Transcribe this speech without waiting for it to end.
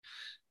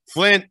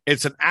Flint,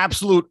 it's an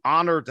absolute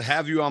honor to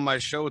have you on my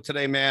show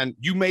today, man.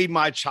 You made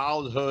my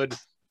childhood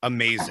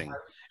amazing.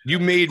 You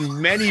made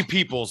many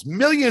people's,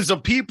 millions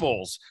of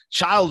people's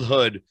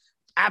childhood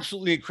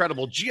absolutely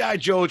incredible. G.I.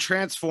 Joe,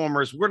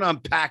 Transformers, we're going to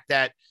unpack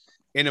that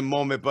in a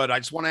moment, but I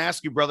just want to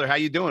ask you, brother, how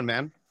you doing,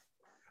 man?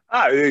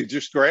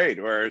 Just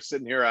great. We're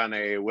sitting here on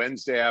a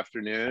Wednesday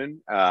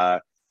afternoon,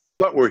 but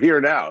we're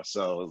here now.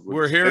 So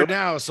We're here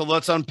now. So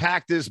let's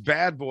unpack this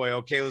bad boy.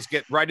 Okay, let's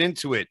get right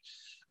into it.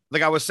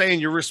 Like I was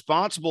saying, you're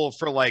responsible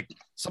for like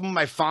some of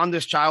my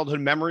fondest childhood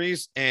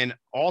memories. And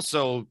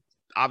also,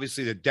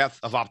 obviously, the death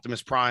of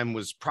Optimus Prime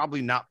was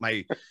probably not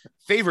my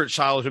favorite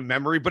childhood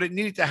memory, but it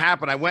needed to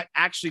happen. I went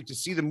actually to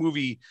see the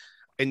movie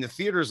in the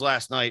theaters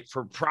last night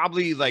for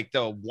probably like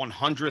the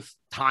 100th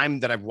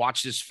time that I've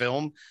watched this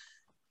film.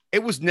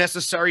 It was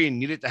necessary and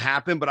needed to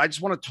happen, but I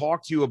just want to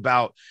talk to you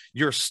about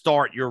your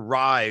start, your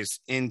rise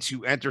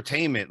into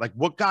entertainment. Like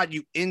what got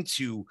you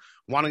into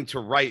wanting to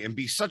write and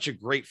be such a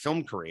great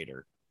film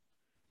creator?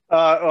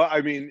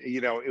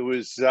 It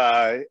was,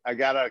 I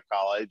got out of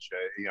college,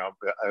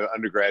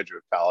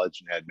 undergraduate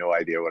college, and had no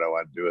idea what I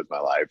wanted to do with my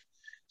life.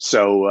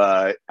 So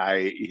I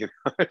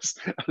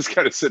was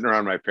kind of sitting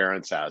around my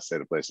parents' house. They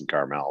had a place in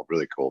Carmel,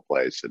 really cool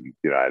place. And,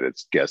 I had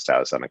its guest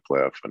house on a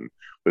cliff and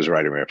was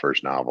writing my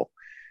first novel.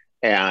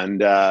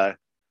 And I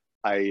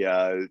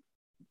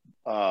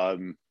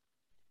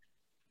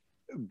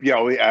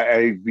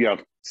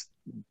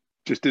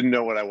just didn't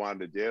know what I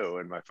wanted to do.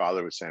 And my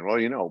father was saying, well,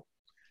 you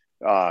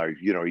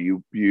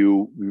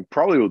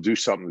probably will do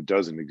something that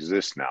doesn't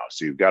exist now.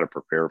 So you've got to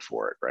prepare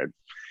for it. Right.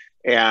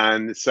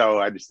 And so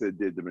I just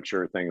did the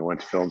mature thing and went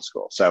to film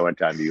school. So I went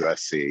down to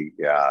USC,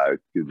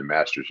 did the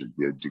master's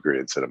degree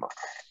in cinema.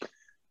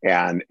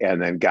 And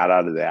then got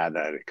out of that.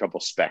 I had a couple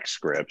spec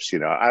scripts.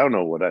 I don't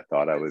know what I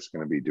thought I was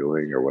going to be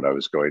doing or what I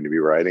was going to be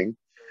writing.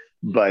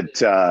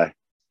 But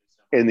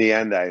in the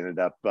end, I ended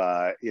up,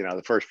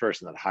 the first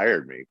person that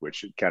hired me,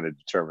 which kind of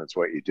determines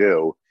what you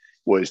do,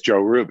 was Joe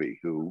Ruby,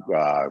 who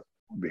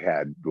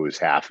was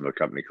half of a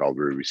company called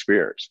Ruby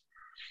Spears.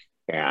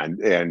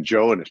 And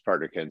Joe and his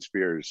partner Ken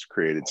Spears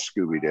created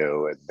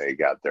Scooby-Doo, and they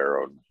got their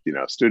own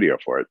studio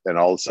for it. And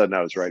all of a sudden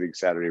I was writing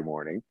Saturday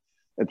morning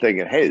and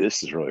thinking, hey,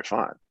 this is really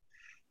fun.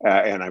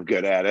 And I'm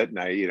good at it. And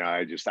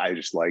I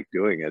just like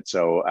doing it.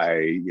 So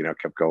I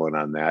kept going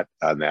on that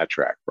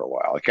track for a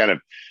while. I kind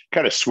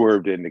of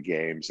swerved into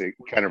games. It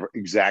kind of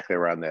exactly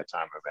around that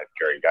time I met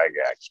Gary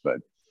Gygax, but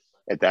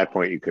at that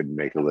point you couldn't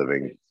make a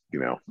living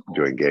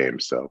doing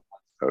games. So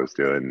I was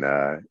doing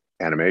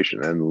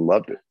animation and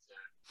loved it.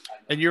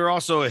 And you're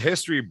also a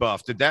history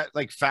buff. Did that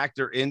like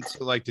factor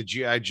into like the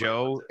G.I.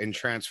 Joe and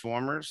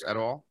Transformers at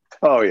all?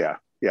 Oh yeah.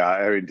 Yeah,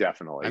 I mean,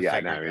 definitely.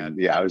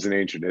 I was an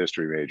ancient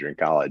history major in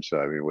college. So,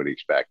 I mean, what do you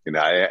expect? You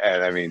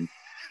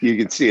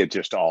can see it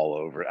just all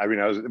over. I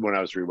mean, when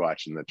I was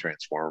rewatching the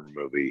Transformer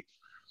movie,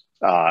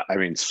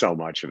 so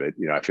much of it,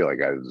 I feel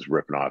like I was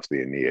ripping off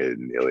the Aeneid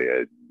and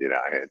Iliad,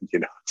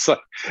 it's like,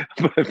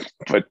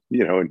 but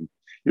when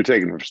you're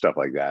taking from stuff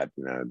like that,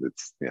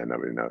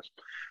 nobody knows.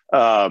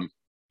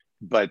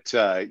 That's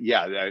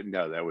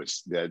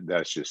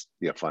just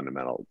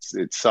fundamental.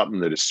 It's something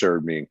that has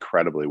served me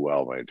incredibly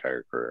well my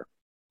entire career.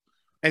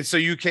 And so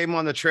you came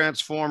on the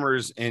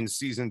Transformers in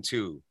season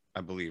 2, I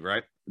believe,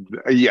 right?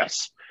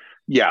 Yes.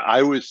 Yeah,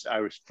 I was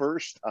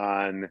first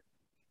on.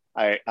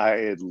 I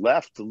had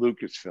left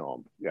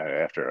Lucasfilm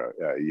after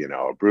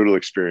a brutal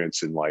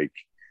experience in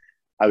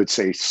I would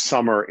say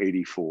summer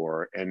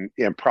 '84, and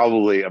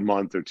probably a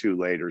month or two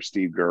later,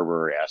 Steve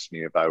Gerber asked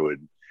me if I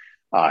would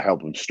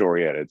help him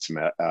story edit some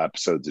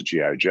episodes of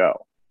G.I.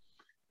 Joe.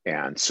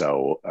 And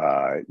so,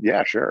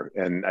 yeah, sure.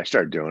 And I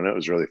started doing it. It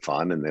was really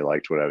fun, and they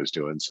liked what I was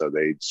doing. So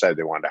they decided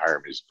they wanted to hire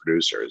me as a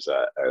producer.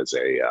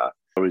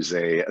 I was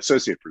a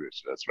associate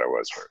producer. That's what I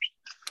was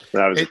first.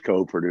 And I was a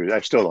co-producer.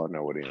 I still don't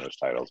know what any of those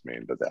titles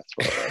mean, but that's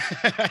what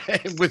I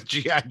was. With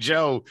G.I.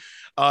 Joe,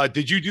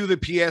 did you do the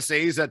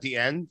PSAs at the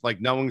end,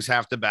 like knowing's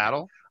half the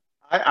battle?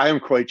 I am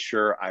quite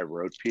sure I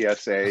wrote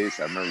PSAs.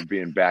 I remember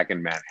being back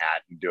in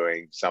Manhattan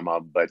doing some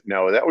of them, but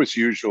no, that was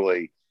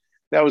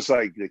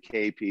like the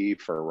KP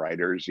for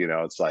writers.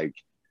 It's like,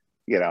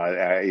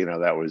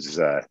 that was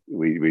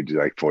we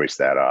like voice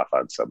that off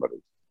on somebody.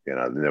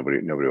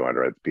 Nobody wanted to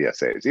write the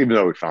PSAs, even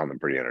though we found them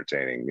pretty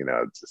entertaining.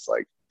 It's just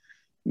like,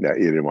 no,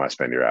 you didn't want to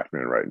spend your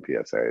afternoon writing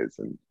PSAs,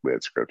 and we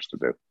had scripts to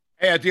do.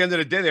 Hey, at the end of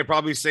the day, they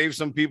probably saved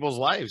some people's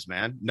lives,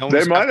 man. No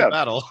one's half the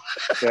battle.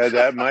 Yeah,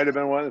 that might have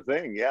been one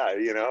thing. Yeah,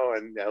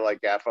 and like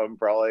half of them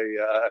probably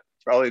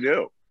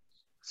knew.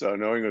 So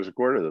knowing was a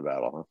quarter of the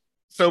battle, huh?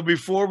 So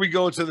before we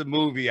go to the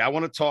movie, I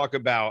want to talk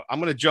about, I'm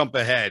going to jump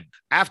ahead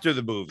after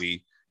the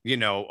movie,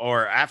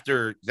 or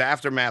after the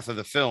aftermath of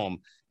the film,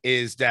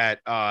 is that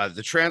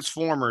the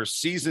Transformers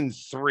season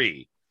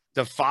 3,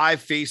 the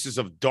 5 Faces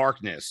of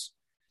Darkness,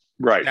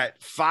 right? That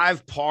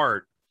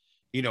 5-part,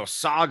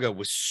 saga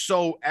was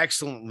so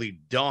excellently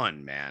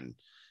done, man.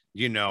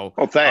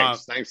 Oh,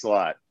 thanks. Thanks a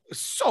lot.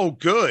 So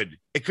good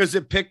because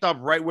it picked up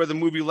right where the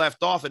movie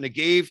left off, and it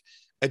gave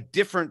a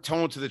different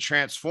tone to the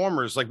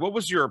Transformers. Like, what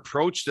was your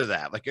approach to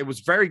that? Like, it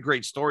was very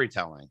great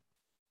storytelling.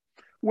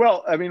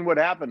 Well, I mean, what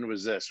happened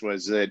was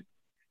that,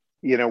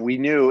 we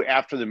knew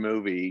after the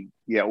movie,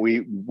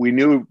 we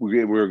knew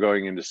we were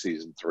going into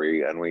season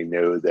 3, and we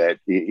knew that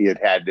it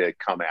had to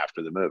come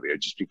after the movie.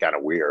 It'd just be kind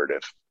of weird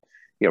if,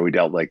 we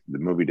dealt like the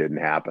movie didn't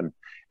happen.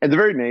 And the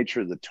very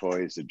nature of the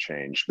toys had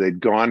changed. They'd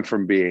gone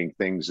from being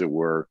things that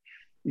were,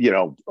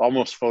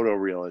 almost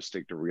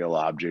photorealistic to real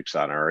objects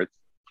on Earth.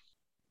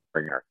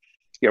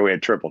 We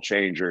had triple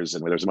changers,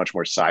 and there's a much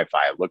more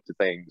sci-fi look to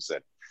things.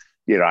 And,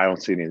 I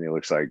don't see anything that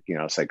looks like,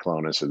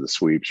 Cyclonus or the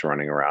Sweeps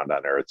running around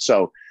on Earth.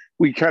 So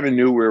we kind of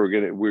knew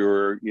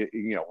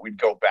we'd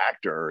go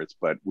back to Earth,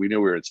 but we knew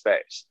we were in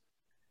space.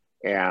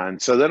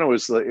 And so then it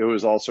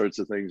was all sorts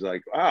of things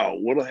like, oh,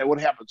 what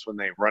happens when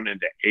they run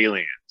into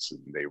aliens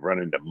and they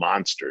run into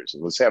monsters,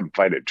 and let's have them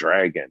fight a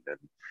dragon. And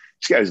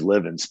these guys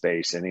live in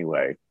space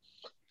anyway.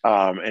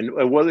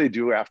 And what do they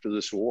do after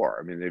this war?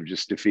 I mean, they've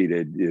just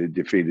defeated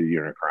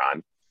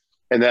Unicron.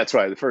 And that's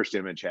why the first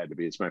image had to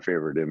be, it's my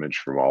favorite image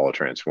from all the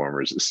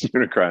Transformers, is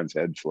Unicron's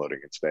head floating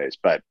in space.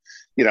 But,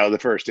 the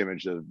first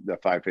image of the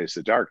Five Faces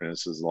of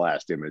Darkness is the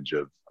last image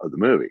of the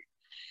movie.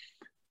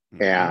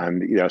 Mm-hmm.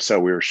 And, so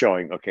we were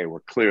showing, okay,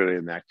 we're clearly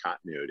in that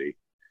continuity,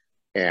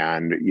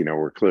 and,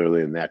 we're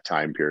clearly in that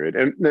time period.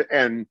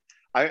 And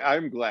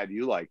I'm glad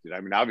you liked it.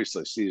 I mean,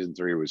 obviously season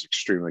 3 was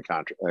extremely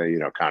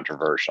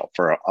controversial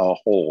for a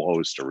whole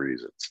host of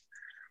reasons.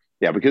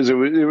 Yeah, because it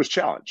was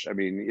challenged. I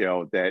mean,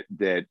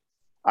 that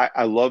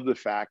I love the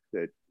fact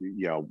that,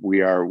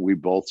 we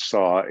both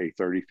saw a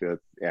 35th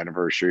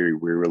anniversary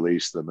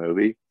re-release of the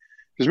movie.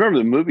 Because remember,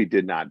 the movie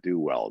did not do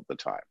well at the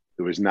time.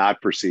 It was not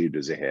perceived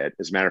as a hit.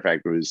 As a matter of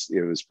fact,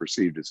 it was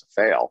perceived as a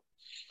fail.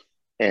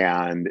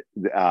 And,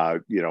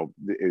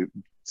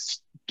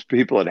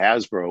 people at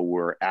Hasbro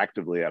were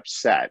actively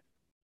upset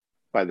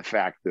by the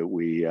fact that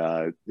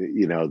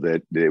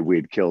that we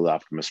had killed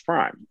Optimus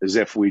Prime, as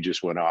if we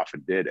just went off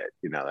and did it.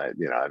 I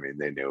mean,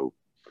 they knew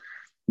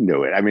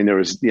it. I mean,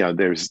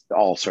 there's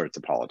all sorts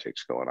of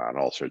politics going on,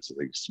 all sorts of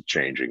things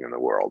changing in the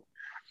world.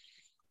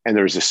 And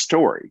there's a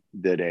story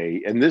that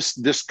this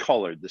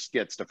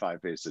gets to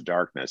Five Faces of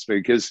Darkness,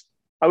 because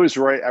I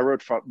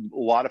wrote a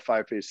lot of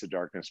Five Faces of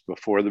Darkness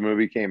before the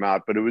movie came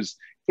out, but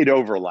it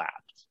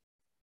overlapped,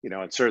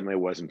 and certainly it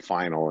wasn't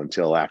final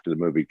until after the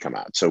movie came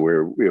out. So we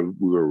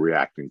were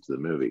reacting to the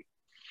movie.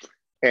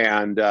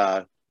 And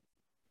the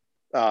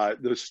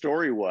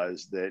story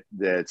was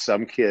that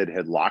some kid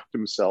had locked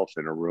himself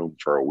in a room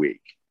for a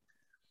week,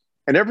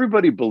 and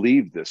everybody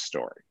believed this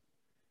story.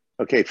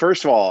 Okay,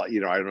 first of all, I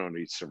don't know if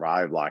he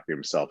survived locking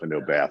himself into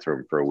a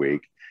bathroom for a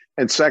week.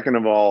 And second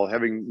of all,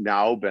 having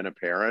now been a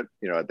parent,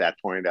 at that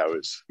point I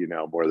was,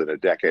 more than a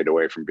decade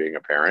away from being a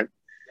parent.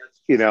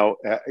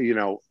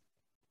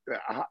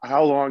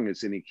 How long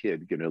is any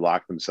kid going to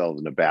lock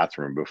themselves in a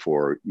bathroom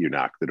before you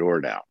knock the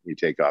door down? You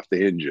take off the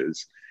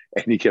hinges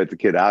and you get the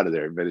kid out of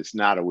there, but it's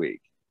not a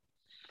week.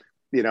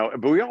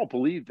 But we all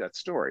believed that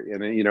story,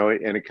 and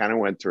and it kind of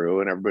went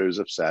through, and everybody was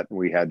upset, and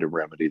we had to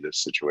remedy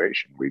this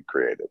situation we'd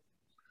created.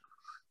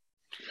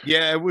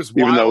 Yeah, it was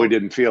wild. Even though we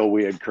didn't feel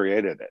we had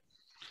created it.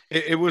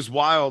 It was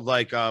wild.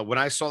 Like when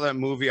I saw that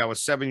movie, I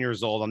was 7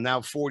 years old. I'm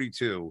now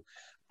 42.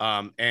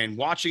 And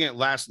watching it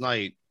last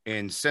night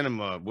in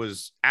cinema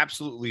was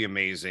absolutely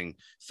amazing.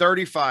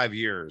 35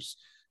 years,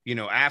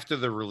 after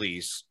the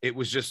release, it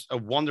was just a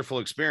wonderful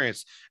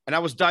experience. And I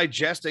was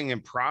digesting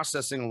and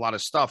processing a lot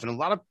of stuff. And a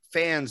lot of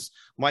fans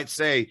might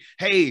say,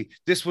 hey,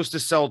 this was to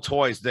sell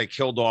toys that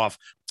killed off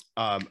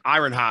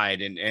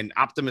Ironhide and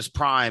Optimus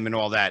Prime and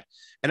all that.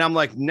 And I'm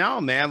like,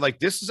 no, man, like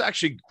this is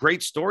actually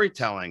great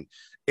storytelling.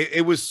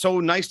 It was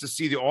so nice to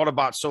see the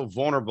Autobots so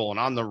vulnerable and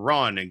on the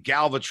run, and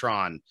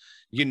Galvatron,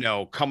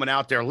 coming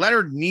out there.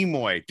 Leonard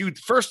Nimoy, dude,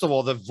 first of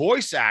all, the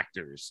voice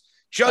actors,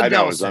 Judd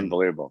Nelson, was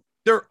unbelievable.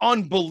 They're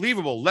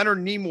unbelievable. Leonard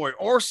Nimoy,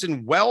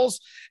 Orson Welles.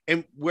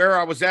 And where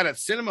I was at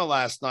cinema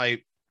last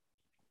night,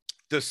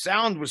 the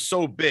sound was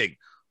so big.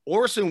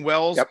 Orson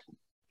Welles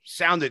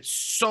sounded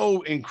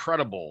so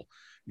incredible,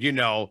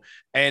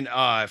 and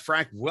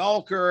Frank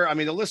Welker. I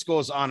mean, the list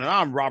goes on and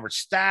on. Robert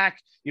Stack,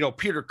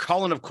 Peter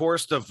Cullen, of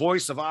course, the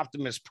voice of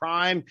Optimus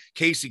Prime,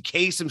 Casey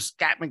Kasem,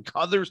 Scatman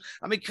Crothers.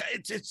 I mean,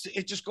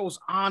 it just goes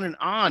on and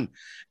on.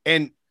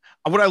 And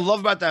what I love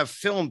about that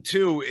film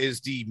too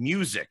is the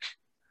music.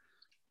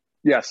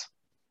 Yes.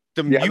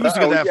 The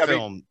music of that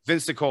film,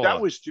 Vince DiCola.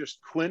 That was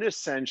just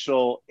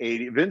quintessential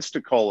 80s. Vince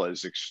DiCola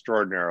is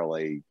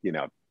extraordinarily,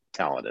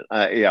 talented.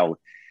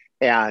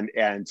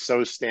 And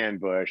so is Stan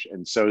Bush,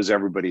 and so is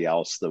everybody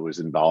else that was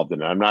involved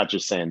in it. I'm not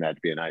just saying that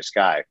to be a nice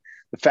guy.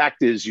 The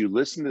fact is, you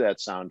listen to that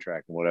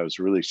soundtrack, and what I was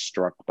really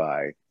struck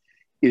by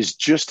is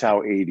just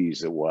how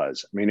 80s it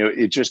was. I mean,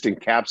 it just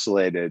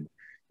encapsulated,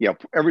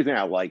 everything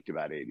I liked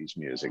about 80s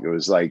music. It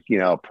was like,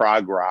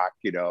 prog rock,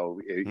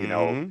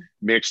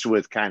 mixed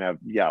with kind of,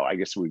 I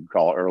guess we'd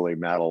call early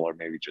metal, or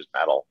maybe just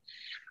metal.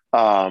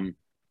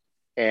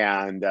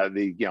 and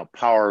the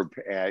power,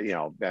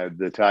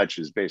 the touch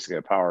is basically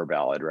a power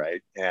ballad,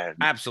 right? And it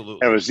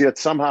Absolutely. was yet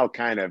somehow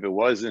kind of, it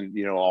wasn't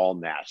all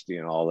nasty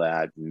and all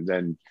that, and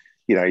then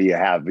you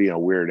have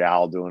Weird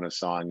Al doing a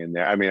song in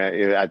there. I mean,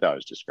 I thought it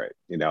was just great.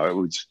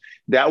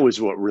 That was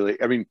what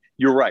really. I mean,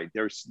 you're right.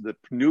 There's the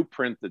new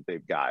print that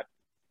they've got.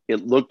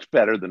 It looked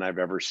better than I've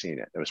ever seen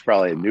it. It was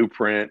probably a new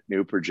print,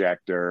 new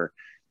projector.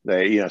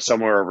 They,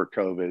 somewhere over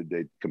COVID,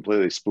 they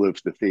completely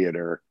spoofed the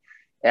theater.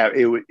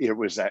 It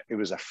was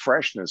a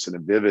freshness and a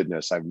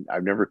vividness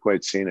I've never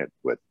quite seen it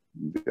with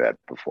that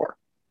before.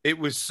 It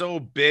was so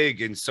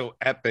big and so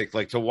epic.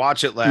 Like to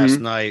watch it last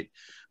night,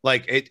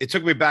 like it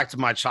took me back to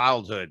my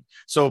childhood.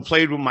 So it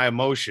played with my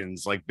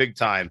emotions like big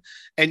time.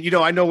 And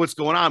I know what's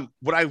going on.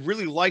 What I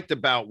really liked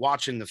about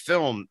watching the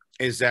film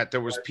is that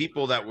there was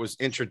people that was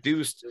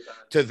introduced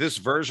to this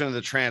version of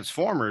the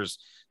Transformers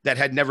that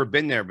had never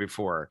been there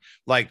before.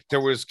 Like there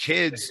was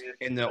kids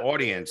in the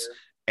audience,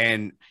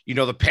 and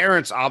the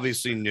parents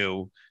obviously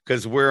knew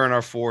because we're in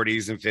our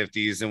 40s and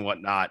 50s and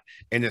whatnot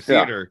in the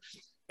theater.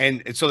 Yeah.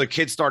 And so the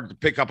kids started to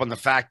pick up on the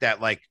fact that,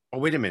 like, oh,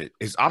 wait a minute,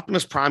 is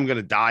Optimus Prime going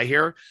to die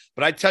here?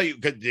 But I tell you,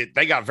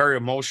 they got very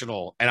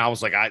emotional. And I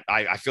was like,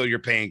 I feel your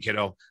pain,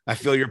 kiddo. I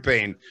feel your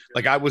pain.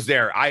 Like I was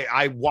there.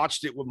 I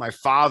watched it with my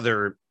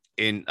father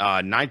in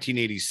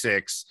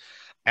 1986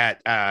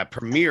 at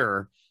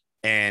premiere.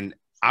 And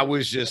I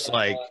was just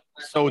like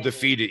so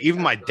defeated.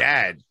 Even my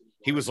dad,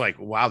 he was like,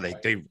 wow,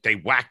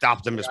 they whacked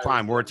Optimus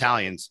Prime. We're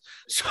Italians.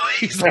 So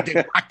he's like,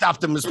 they whacked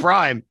Optimus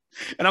Prime.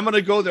 And I'm going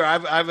to go there.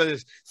 I have a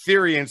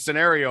theory and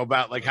scenario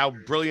about like how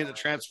brilliant the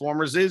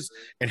Transformers is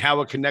and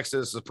how it connects to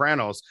the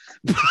Sopranos.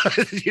 But,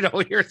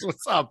 here's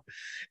what's up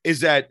is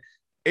that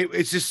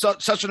it's just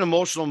such an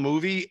emotional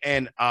movie.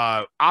 And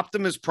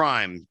Optimus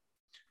Prime,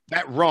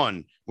 that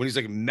run when he's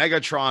like,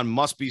 Megatron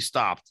must be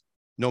stopped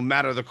no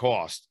matter the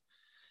cost.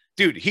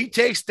 Dude, he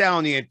takes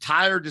down the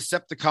entire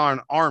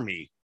Decepticon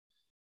army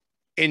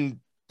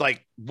in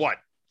like what,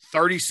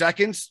 30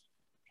 seconds?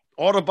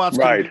 Autobots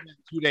right. can do in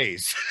 2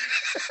 days.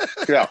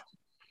 Yeah.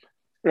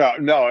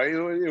 No,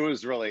 it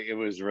was really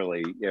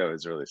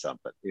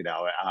something, yeah.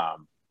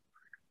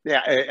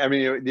 I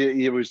mean,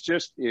 it was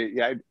just,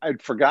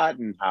 I'd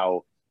forgotten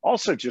how,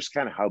 also just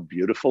kind of how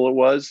beautiful it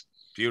was.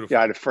 Beautiful. Yeah,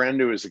 I had a friend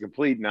who was a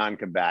complete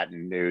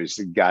non-combatant. He was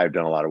a guy I've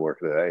done a lot of work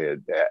with,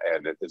 and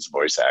it's a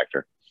voice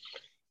actor.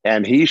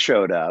 And he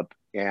showed up,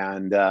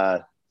 and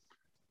I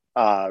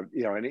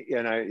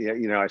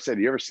said,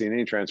 you ever seen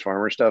any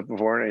Transformer stuff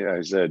before? And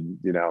I said,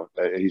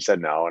 he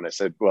said no. And I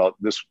said, well,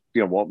 this,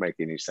 won't make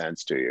any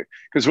sense to you.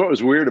 Because what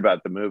was weird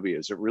about the movie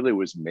is it really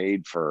was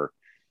made for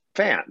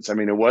fans. I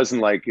mean, it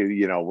wasn't like,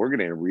 we're going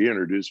to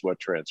reintroduce what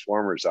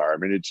Transformers are. I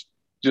mean, it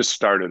just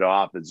started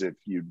off as if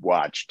you'd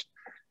watched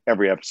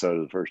every episode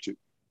of the first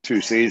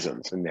two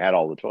seasons and had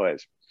all the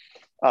toys.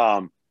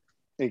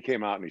 He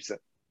came out and he said,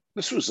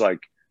 this was like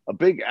a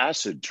big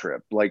acid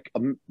trip, like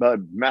a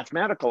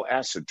mathematical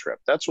acid trip.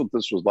 That's what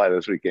this was like.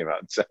 That's what he came out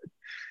and said.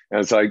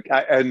 And it's like,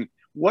 and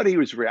what he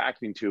was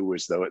reacting to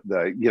was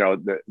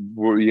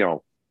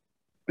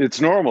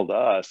it's normal to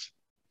us,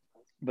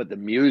 but the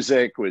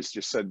music was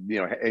just said,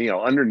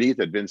 underneath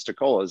it, Vince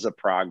DiCola is a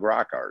prog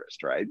rock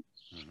artist, right?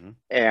 Mm-hmm.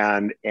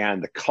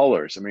 And the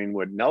colors. I mean,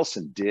 what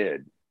Nelson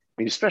did, I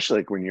mean, especially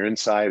like when you're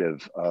inside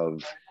of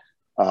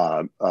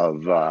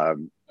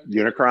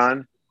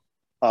Unicron,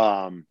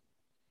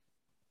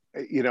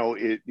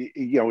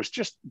 it was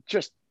just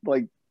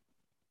like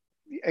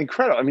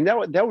incredible. I mean,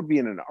 that would be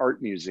in an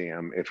art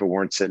museum if it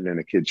weren't sitting in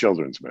a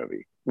children's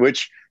movie,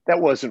 which that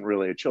wasn't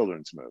really a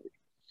children's movie.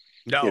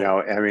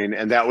 No, I mean,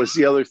 and that was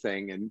the other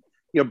thing. And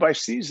by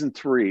season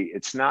 3,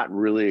 it's not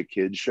really a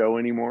kid's show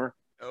anymore.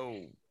 Oh,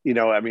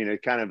 I mean,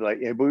 it kind of like,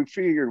 but we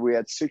figured we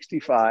had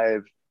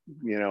 65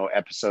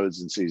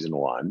 episodes in season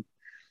 1.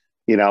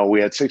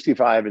 We had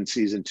 65 in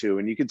season 2,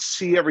 and you could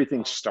see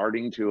everything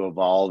starting to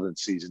evolve in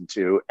season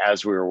 2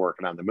 as we were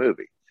working on the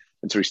movie.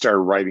 And so we started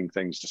writing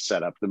things to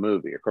set up the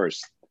movie. Of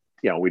course,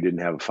 we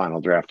didn't have a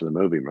final draft of the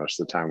movie most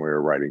of the time we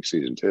were writing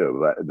season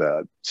 2,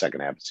 the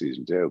second half of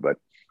season 2. But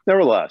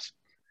nevertheless,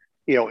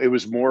 it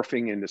was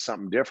morphing into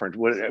something different,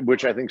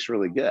 which I think is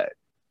really good.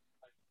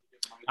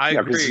 I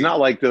agree. Because it's not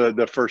like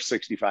the first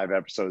 65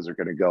 episodes are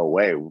going to go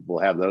away. We'll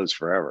have those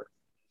forever.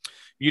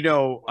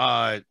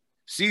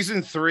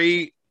 Season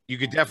 3, you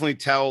could definitely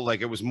tell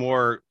like it was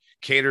more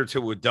catered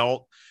to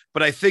adult.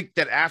 But I think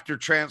that after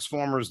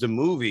Transformers, the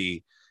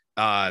movie,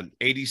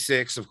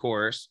 86, of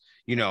course,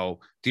 the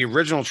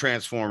original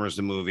Transformers,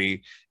 the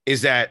movie,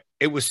 is that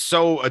it was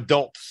so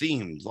adult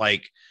themed.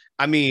 Like,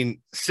 I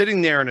mean,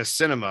 sitting there in a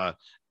cinema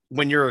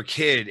when you're a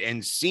kid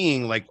and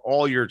seeing like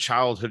all your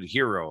childhood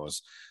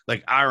heroes,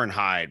 like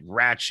Ironhide,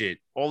 Ratchet,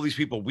 all these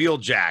people,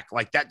 Wheeljack,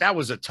 like that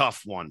was a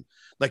tough one.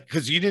 Like,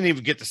 because you didn't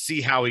even get to see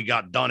how he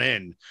got done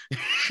in.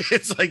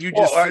 It's like you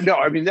just no.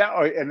 I mean that,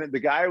 and the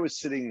guy I was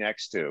sitting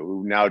next to,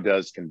 who now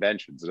does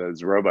conventions,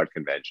 does robot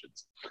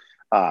conventions.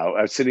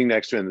 I was sitting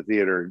next to in the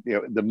theater.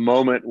 The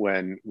moment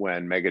when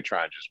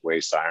Megatron just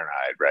wastes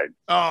Ironhide, right?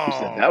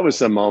 Oh, that was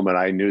the moment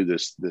I knew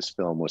this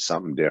film was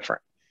something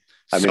different.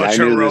 I mean, I Such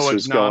knew this heroic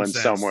was going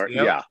nonsense. somewhere.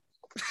 Yep.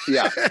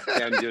 Yeah.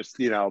 And just,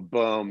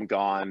 boom,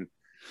 gone.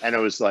 And it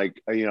was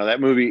like, that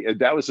movie,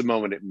 that was the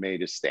moment it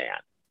made a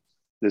stand.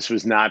 This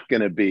was not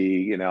going to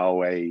be,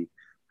 a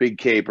big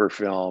caper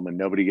film and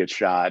nobody gets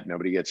shot,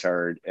 nobody gets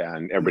hurt,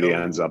 and everybody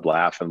ends up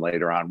laughing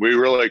later on. We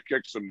really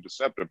kicked some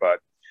Decepticons.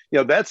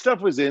 That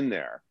stuff was in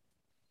there.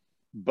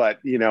 But,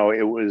 it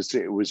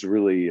was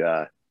really,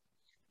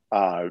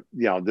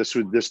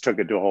 this took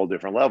it to a whole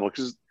different level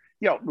because,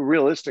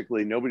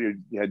 realistically, nobody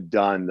had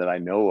done that I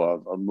know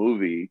of a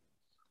movie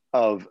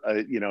of,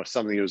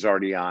 something that was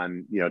already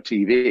on,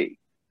 TV.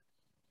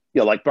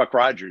 Like Buck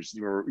Rogers,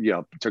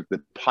 took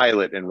the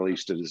pilot and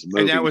released it as a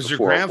movie. And that was your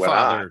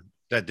grandfather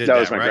that did that. That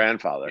was my right?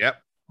 grandfather. Yep.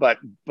 But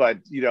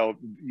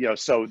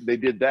so they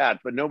did that,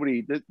 but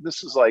nobody.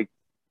 This is like,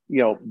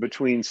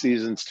 between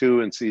seasons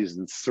 2 and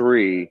season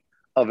 3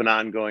 of an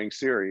ongoing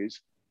series,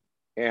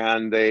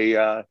 and they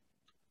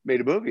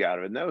made a movie out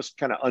of it, and that was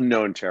kind of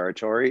unknown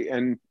territory.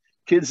 And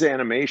kids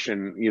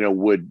animation,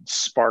 would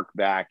spark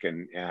back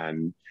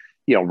and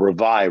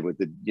revive with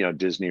the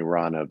Disney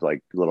run of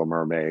like Little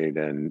Mermaid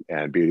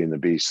and Beauty and the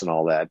Beast and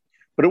all that.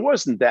 But it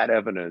wasn't that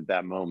evident at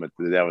that moment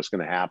that was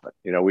going to happen.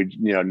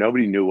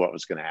 Nobody knew what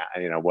was going to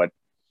happen. What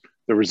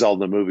the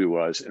result of the movie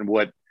was, and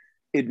what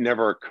it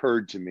never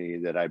occurred to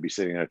me that I'd be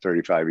sitting there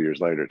 35 years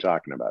later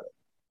talking about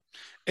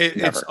it.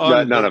 It's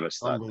none of us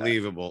thought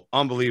unbelievable.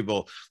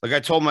 Unbelievable. Like I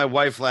told my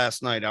wife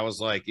last night, I was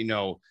like,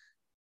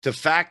 the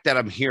fact that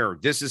I'm here,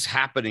 this is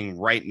happening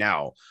right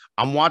now.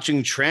 I'm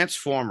watching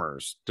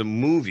Transformers, the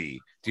movie,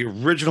 the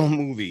original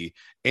movie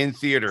in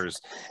theaters.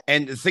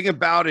 And the thing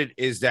about it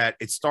is that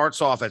it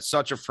starts off at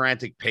such a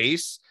frantic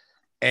pace.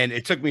 And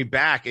it took me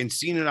back and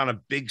seeing it on a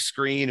big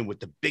screen and with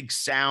the big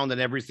sound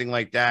and everything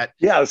like that.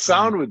 Yeah, the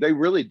sound, they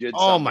really did.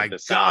 Oh my God, the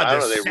sound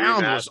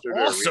was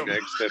awesome. Or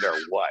remixed it or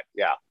what?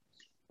 Yeah,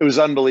 it was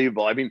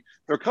unbelievable. I mean,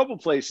 there are a couple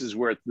places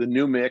where the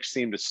new mix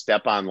seemed to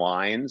step on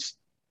lines,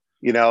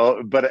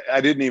 but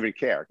I didn't even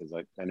care because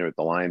I knew what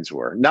the lines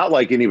were. Not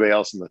like anybody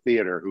else in the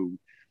theater who,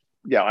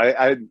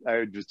 I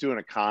was doing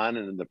a con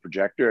and the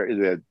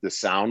projector, the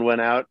sound went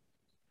out.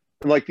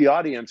 And like the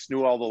audience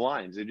knew all the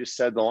lines. They just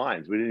said the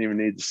lines. We didn't even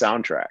need the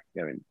soundtrack.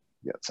 I mean,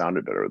 it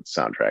sounded better with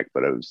the soundtrack,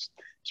 but it's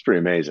pretty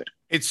amazing.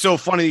 It's so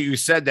funny that you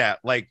said that.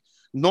 Like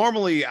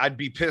normally I'd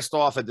be pissed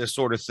off at this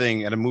sort of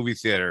thing at a movie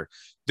theater.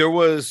 There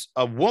was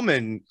a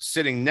woman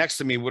sitting next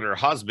to me with her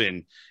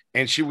husband,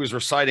 and she was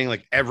reciting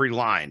like every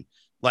line.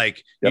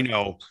 Like,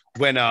 Yep.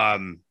 When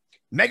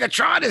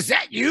Megatron, is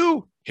that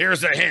you?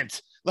 Here's a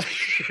hint. Like,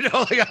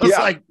 I was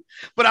like,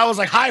 but I was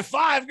like, high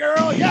five,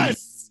 girl.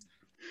 Yes.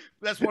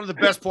 That's one of the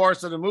best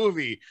parts of the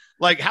movie.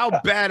 Like, how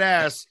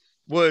badass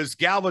was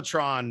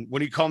Galvatron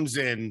when he comes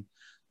in?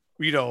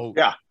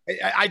 Yeah.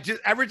 I did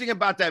everything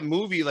about that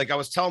movie. Like I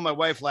was telling my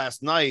wife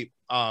last night,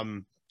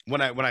 when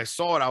I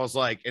saw it, I was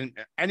like, and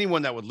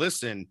anyone that would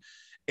listen,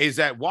 is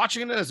that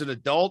watching it as an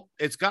adult,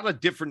 it's got a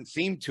different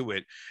theme to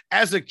it.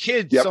 As a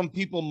kid, some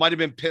people might have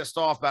been pissed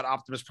off about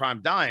Optimus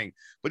Prime dying,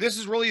 but this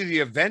is really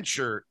the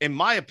adventure, in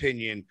my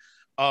opinion,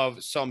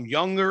 of some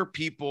younger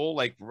people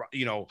like,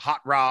 Hot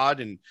Rod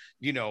and,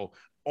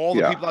 all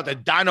the people out there.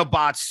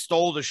 Dinobots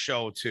stole the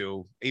show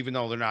too, even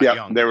though they're not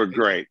young. They were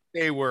great.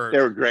 They were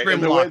great.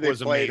 And the way they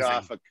played amazing.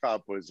 Off a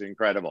cup was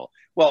incredible.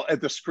 Well,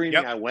 at the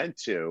screening I went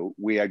to,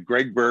 we had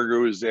Greg Berger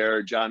was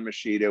there. John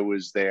Machida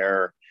was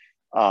there.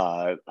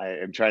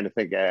 I'm trying to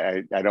think.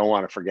 I don't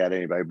want to forget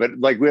anybody, but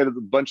like we had a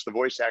bunch of the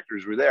voice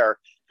actors were there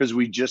because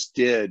we just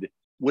did.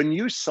 When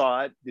you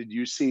saw it, did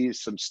you see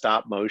some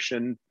stop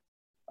motion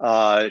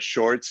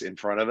shorts in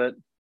front of it?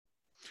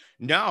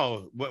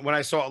 No. When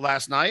I saw it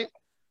last night?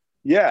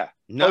 Yeah.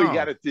 No. Oh, you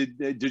got it.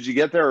 Did you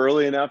get there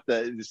early enough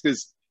that it's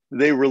because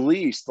they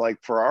released, like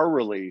for our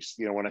release,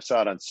 when I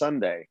saw it on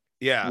Sunday,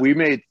 we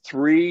made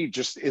 3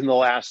 just in the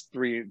last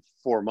 3-4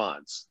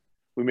 months.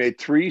 We made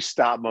 3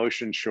 stop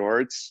motion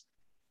shorts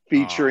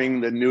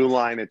featuring the new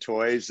line of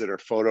toys that are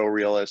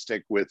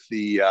photorealistic with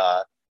the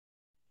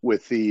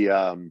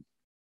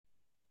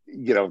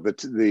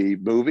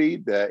movie,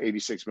 the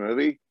 86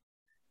 movie.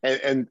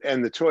 And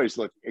the toys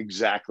look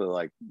exactly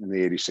like in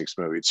the 86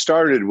 movie. It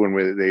started when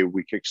we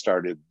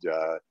kickstarted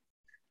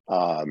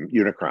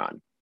Unicron,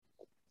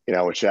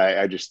 which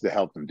I just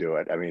helped them do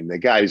it. I mean, the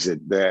guys at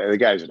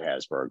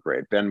Hasbro are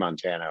great. Ben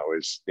Montano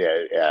is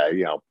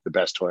the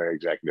best toy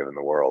executive in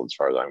the world as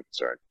far as I'm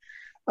concerned.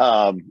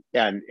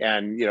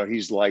 And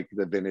he's like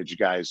the vintage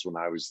guys when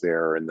I was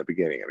there in the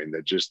beginning. I mean,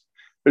 they're just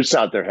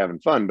out there having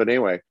fun. But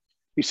anyway,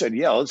 he said,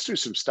 let's do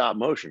some stop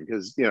motion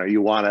because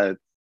you want to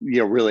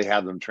really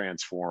have them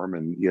transform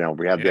and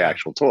we have the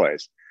actual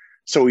toys.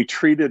 So we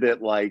treated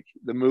it like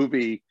the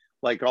movie,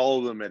 like all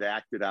of them had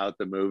acted out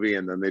the movie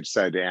and then they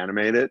decided to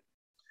animate it.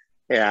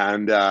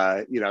 And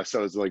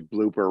so it's like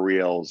blooper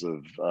reels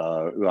of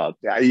well,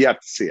 you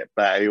have to see it,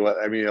 but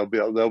I mean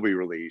they'll be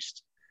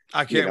released.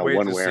 I can't wait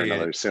one way or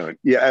another soon.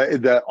 Yeah,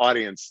 the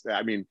audience,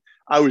 I mean,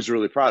 I was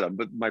really proud of them,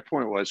 but my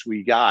point was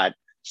we got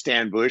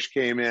Stan Bush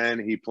came in,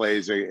 he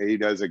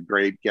does a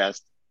great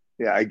guest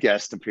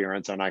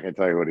appearance. I'm not going to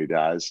tell you what he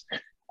does.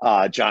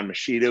 John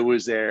Machida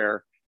was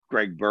there.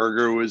 Greg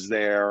Berger was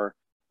there.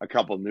 A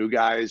couple new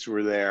guys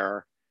were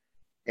there.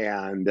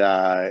 And,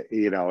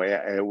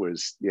 it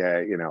was,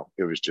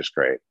 it was just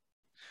great.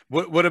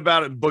 What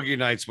about at Boogie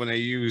Nights when they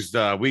used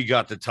 "We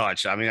Got the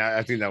Touch"? I mean,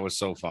 I think that was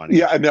so funny.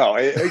 Yeah, no,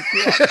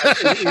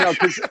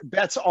 because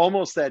that's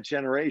almost that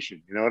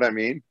generation. You know what I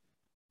mean?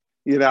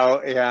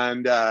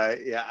 And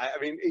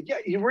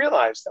you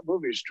realize that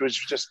movie was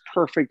just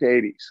perfect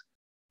 80s.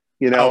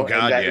 Oh God,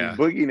 and that yeah.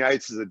 Boogie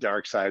Nights is the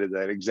dark side of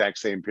that exact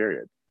same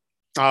period.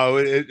 Oh,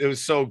 it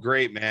was so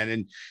great, man.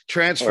 And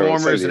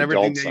Transformers and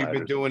everything that you've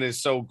been doing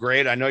is so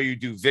great. I know you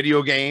do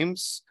video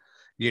games.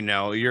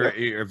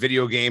 You're a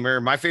video gamer.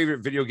 My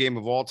favorite video game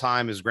of all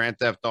time is Grand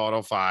Theft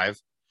Auto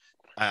 5.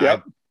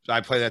 Yep.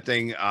 I play that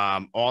thing.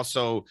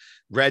 Also,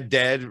 Red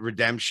Dead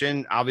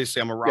Redemption.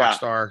 Obviously, I'm a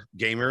Rockstar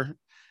gamer.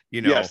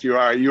 Yes, you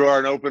are. You are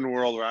an open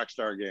world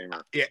Rockstar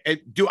gamer. Yeah,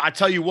 I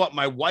tell you what,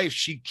 my wife,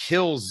 she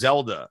kills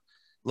Zelda.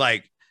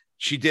 Like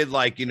she did,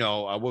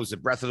 what was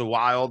it, Breath of the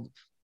Wild,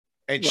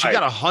 and she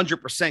got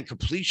 100%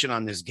 completion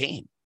on this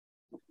game.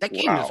 That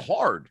game is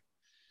hard.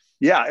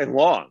 Yeah, and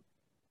long.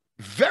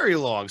 Very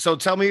long. So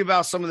tell me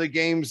about some of the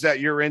games that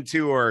you're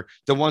into or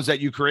the ones that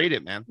you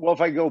created, man. Well,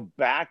 if I go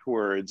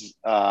backwards,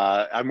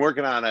 I'm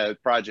working on a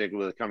project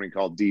with a company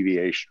called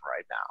Deviation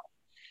right now.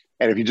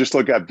 And if you just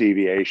look up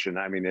Deviation,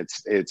 I mean,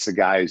 it's the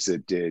guys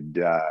that did,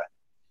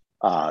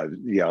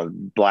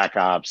 Black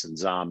Ops and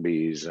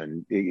Zombies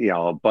and,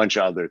 a bunch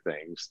of other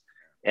things.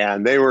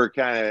 And they were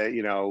kind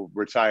of,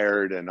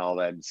 retired and all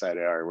that and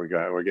decided, all right,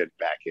 we're getting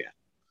back in.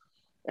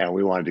 And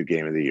we want to do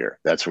Game of the Year.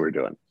 That's what we're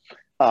doing.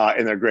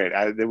 And they're great.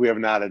 We have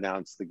not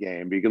announced the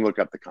game, but you can look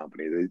up the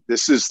company.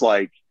 This is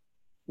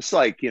it's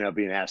like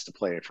being asked to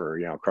play for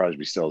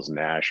Crosby, Stills and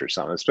Nash or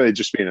something. It's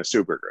just being a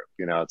super group.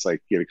 It's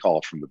like get a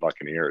call from the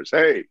Buccaneers.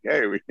 Hey,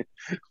 we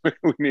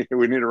need a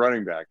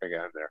running back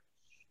again there.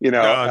 Dude,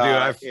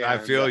 I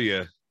feel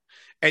you.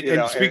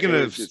 And speaking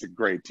of, it's a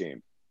great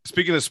team.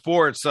 Speaking of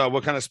sports,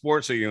 what kind of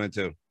sports are you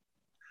into?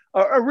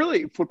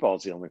 Really, football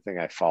is the only thing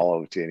I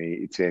follow to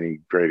any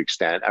great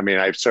extent. I mean,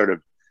 I've sort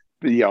of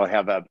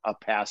have a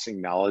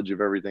passing knowledge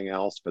of everything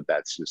else, but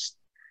that's just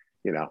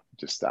I don't know,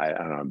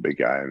 I'm a big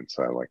guy, and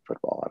so I like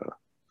football. I don't know,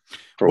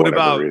 for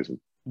whatever reason.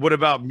 What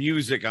about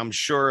music? I'm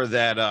sure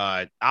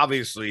that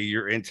obviously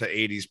you're into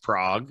 80s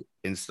prog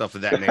and stuff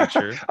of that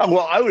nature.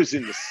 Well, I was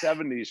in the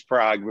 70s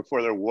prog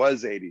before there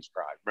was 80s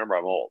prog. Remember,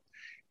 I'm old.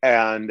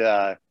 And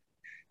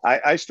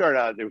I started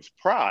out, it was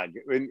prog,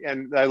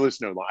 and I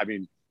listened to a lot. I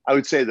mean, I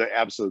would say the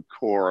absolute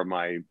core of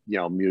my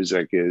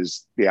music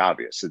is the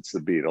obvious. It's the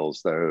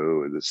Beatles, the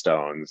Who, the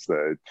Stones,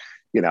 the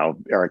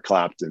Eric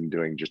Clapton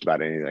doing just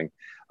about anything.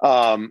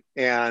 So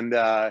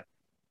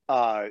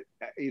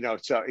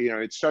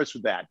it starts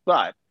with that.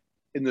 But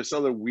in this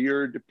other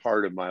weird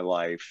part of my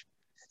life,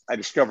 I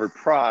discovered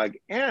prog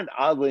and,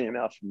 oddly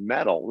enough,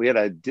 metal. We had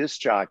a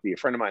disc jockey. A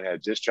friend of mine had a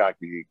disc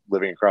jockey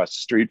living across the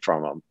street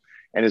from him,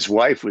 and his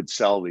wife would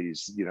sell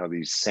these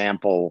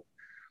sample,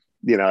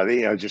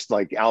 just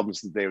like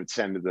albums that they would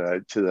send to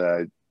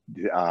the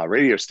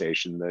radio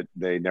station that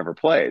they never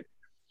played.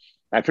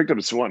 I picked up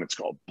this one. It's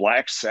called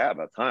Black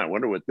Sabbath. I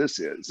wonder what this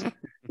is,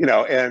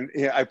 and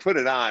I put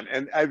it on,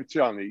 and I'm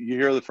telling you,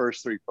 hear the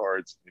first three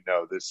chords,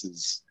 this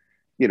is,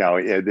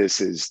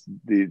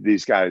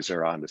 these guys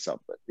are onto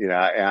something,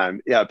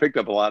 and I picked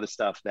up a lot of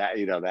stuff that,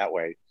 that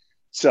way.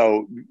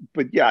 So,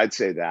 but yeah, I'd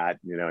say that,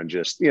 and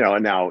just,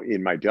 and now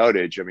in my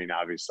dotage, I mean,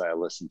 obviously I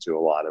listen to a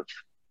lot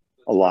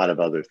of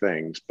other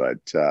things, but,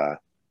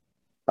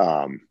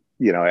 I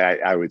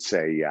would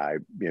say,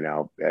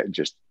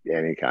 just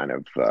any kind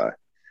of,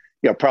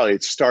 probably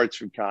it starts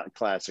from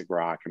classic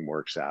rock and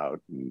works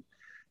out. And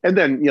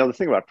then, the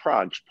thing about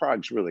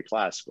prog's really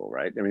classical,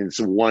 right? I mean, it's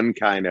one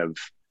kind of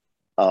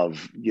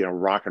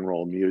rock and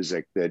roll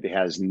music that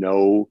has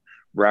no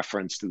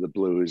reference to the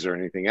blues or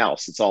anything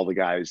else. It's all the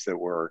guys that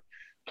were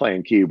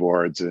playing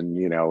keyboards and,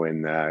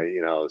 in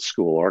the,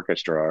 school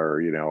orchestra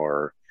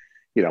or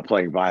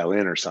playing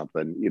violin or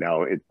something,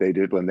 they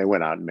did when they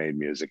went out and made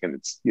music,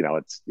 and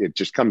it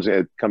just comes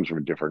from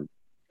a different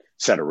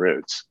set of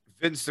roots.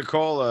 Vince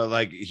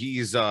DiCola,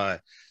 he's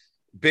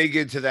big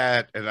into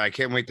that, and I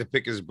can't wait to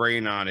pick his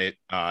brain on it.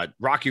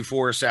 Rocky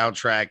IV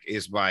soundtrack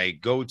is my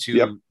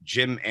go-to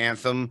gym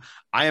anthem.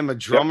 I am a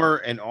drummer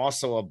and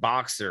also a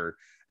boxer,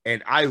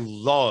 and I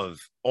love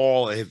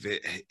all of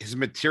it. His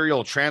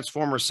material.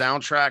 Transformer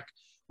soundtrack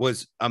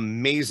was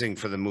amazing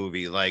for the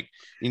movie.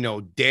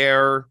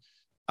 Dare,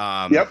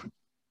 all that.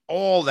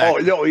 Oh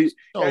no,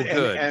 so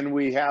good. And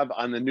we have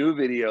on the new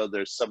video,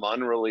 there's some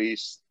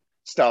unreleased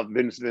stuff,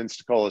 Vince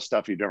DiCola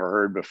stuff you've never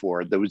heard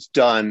before that was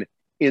done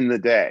in the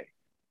day.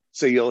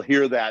 So you'll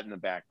hear that in the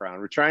background.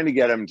 We're trying to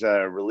get him to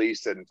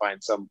release it and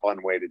find some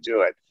fun way to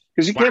do it,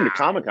 because he came to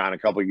Comic-Con a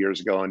couple of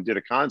years ago and did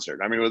a concert.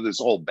 I mean, with his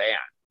whole band.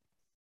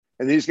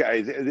 And these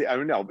guys, I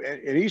mean, no,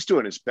 and he's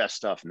doing his best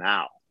stuff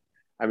now.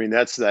 I mean,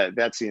 that's the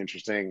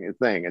interesting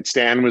thing. And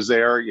Stan was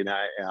there,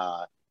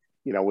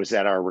 was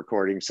at our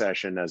recording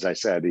session. As I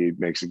said, he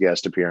makes a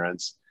guest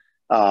appearance.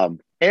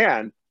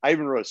 And I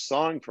even wrote a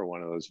song for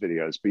one of those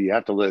videos, but you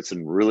have to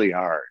listen really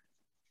hard.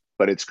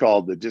 But it's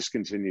called The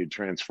Discontinued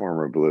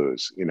Transformer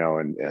Blues, you know,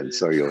 and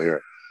so you'll hear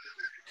it.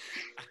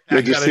 I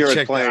You'll just gotta hear it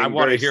check that. I playing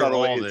want to very hear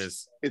subtly. all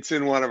this. It's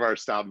in one of our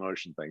stop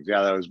motion things.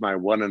 Yeah, that was my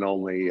one and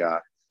only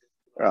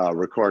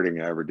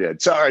recording I ever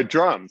did. So, all right,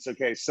 drums.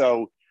 Okay,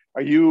 so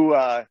are you?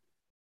 I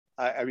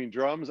mean,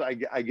 drums. I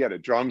get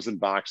it. Drums and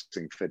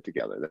boxing fit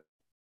together.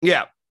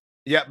 Yeah.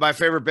 Yeah. My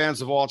favorite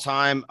bands of all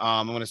time.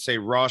 I'm going to say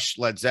Rush,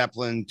 Led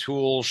Zeppelin,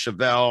 Tool,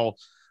 Chevelle.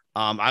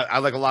 I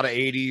like a lot of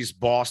 80s,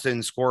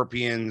 Boston,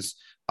 Scorpions.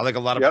 I like a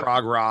lot of Yep.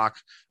 prog rock.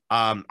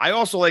 I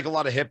also like a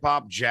lot of hip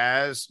hop,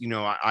 jazz. You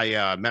know,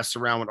 I mess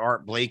around with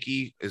Art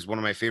Blakey, is one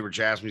of my favorite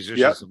jazz musicians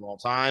Yep. of all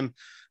time.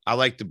 I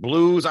like the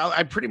blues.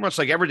 I pretty much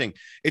like everything.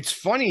 It's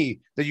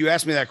funny that you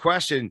asked me that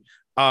question.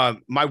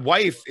 My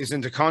wife is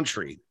into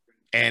country,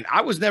 and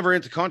I was never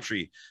into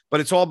country,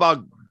 but it's all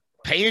about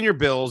paying your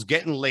bills,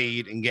 getting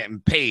laid, and getting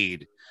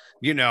paid.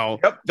 You know,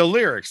 Yep. the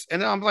lyrics.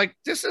 And I'm like,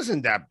 this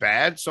isn't that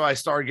bad. So I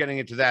started getting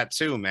into that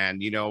too, man.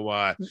 You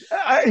know,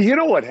 You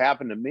know what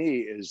happened to me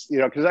is, you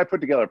know, because I put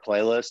together a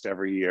playlist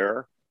every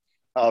year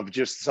of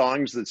just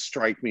songs that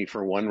strike me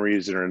for one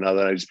reason or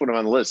another. I just put them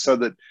on the list so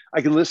that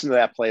I can listen to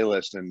that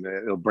playlist and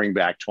it'll bring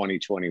back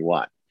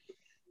 2021.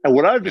 And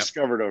what I've yep.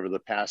 discovered over the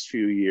past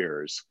few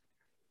years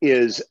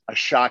is a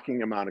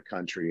shocking amount of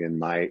country in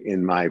my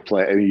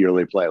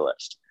yearly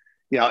playlist.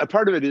 You know, a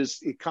part of it is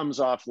it comes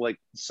off like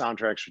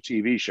soundtracks for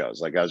TV shows.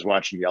 Like I was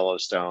watching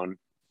Yellowstone,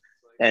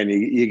 and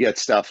you get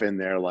stuff in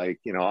there like,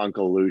 you know,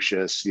 Uncle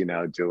Lucius, you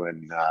know,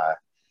 doing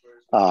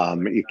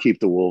You Keep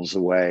the Wolves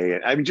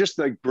Away. I mean, just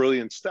like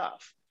brilliant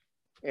stuff.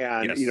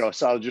 And Yes. you know,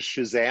 so I'll just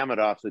Shazam it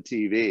off the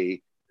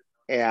TV.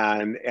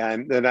 And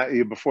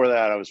then before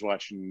that, I was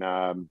watching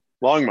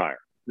Longmire.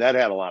 That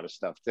had a lot of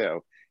stuff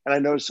too. And I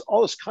noticed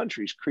all this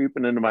country's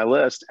creeping into my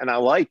list, and I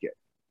like it.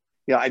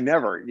 You know, I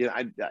never, you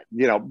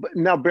know, but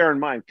now bear in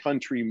mind,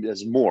 country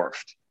has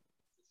morphed.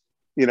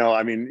 You know,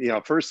 I mean, you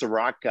know, first the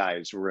rock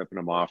guys were ripping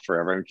them off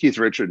forever. And Keith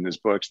Richards in his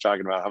books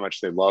talking about how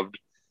much they loved,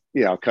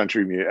 you know,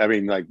 country music. I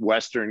mean, like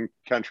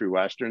country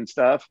Western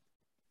stuff.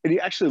 And you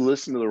actually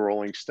listen to the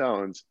Rolling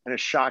Stones, and a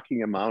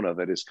shocking amount of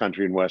it is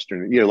country and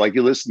Western. You know, like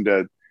you listen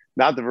to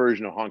not the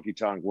version of Honky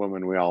Tonk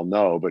Woman we all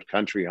know, but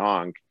Country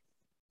Honk.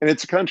 And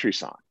it's a country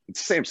song.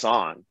 It's the same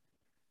song.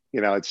 You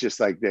know, it's just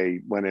like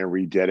when they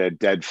redid it,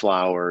 Dead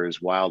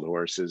Flowers, Wild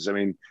Horses. I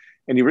mean,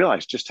 and you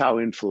realize just how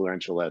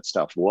influential that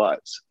stuff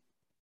was.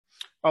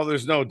 Oh,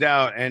 there's no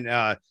doubt. And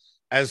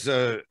as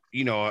a,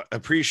 you know,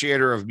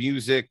 appreciator of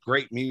music,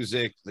 great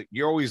music, like,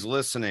 you're always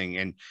listening,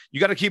 and you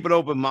got to keep an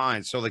open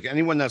mind. So like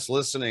anyone that's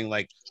listening,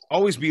 like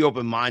always be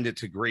open-minded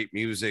to great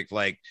music.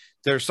 Like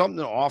there's something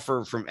to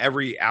offer from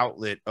every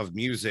outlet of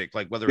music,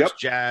 like whether it's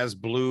jazz,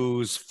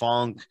 blues,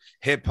 funk,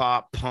 hip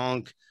hop,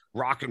 punk,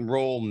 rock and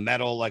roll,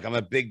 metal. Like I'm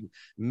a big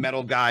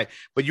metal guy.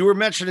 But you were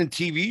mentioning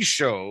TV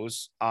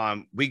shows.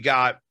 We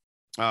got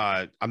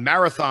a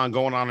marathon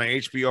going on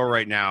HBO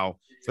right now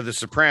for The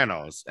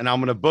Sopranos, and I'm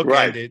going to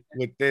bookend it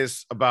with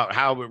this about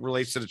how it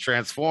relates to the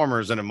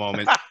Transformers in a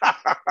moment.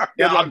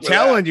 Yeah, I'm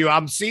telling you,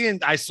 I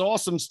saw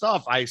some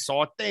stuff. I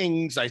saw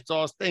things.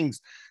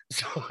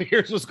 So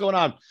here's what's going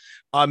on.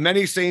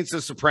 Many Saints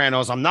of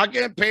Sopranos. I'm not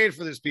getting paid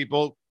for this,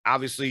 people.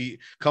 Obviously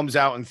comes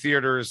out in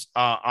theaters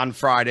on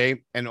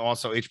Friday and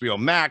also HBO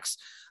Max.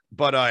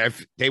 But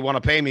if they want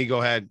to pay me,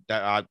 go ahead.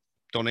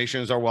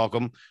 Donations are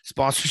welcome.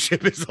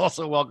 Sponsorship is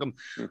also welcome.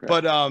 Okay.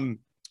 But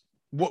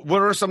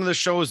what are some of the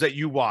shows that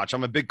you watch?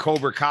 I'm a big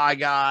Cobra Kai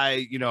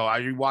guy. You know,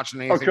 are you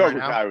watching anything? Cobra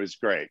Kai was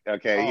great.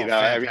 Okay, you know,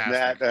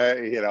 fantastic. I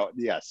mean that. You know,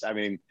 yes. I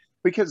mean,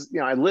 because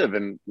you know, I live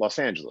in Los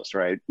Angeles,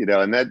 right? You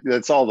know, and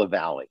that's all the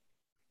Valley,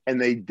 and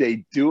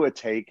they do a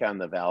take on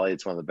the Valley.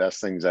 It's one of the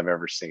best things I've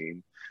ever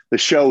seen. The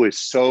show is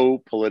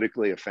so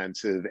politically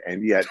offensive,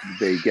 and yet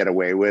they get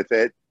away with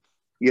it.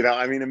 You know,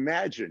 I mean,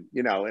 imagine,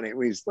 you know,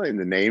 and he's playing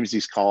the names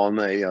he's calling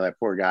that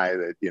poor guy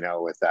that, you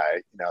know, with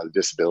the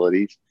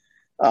disabilities.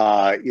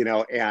 You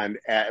know,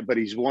 but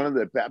he's one of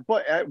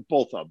the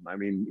both of them. I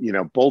mean, you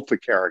know, both the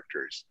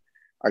characters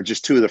are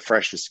just two of the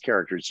freshest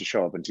characters to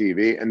show up on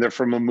TV, and they're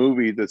from a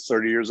movie that's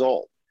 30 years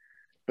old.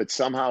 But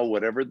somehow,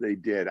 whatever they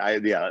did, I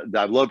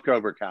love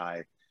Cobra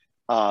Kai.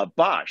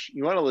 Bosch,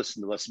 you want to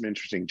listen to some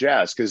interesting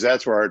jazz, because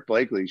that's where Art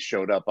Blakey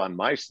showed up on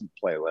my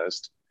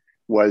playlist.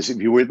 Was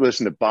if you would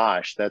listen to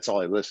Bosch, that's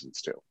all he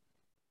listens to.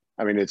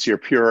 I mean, it's your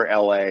pure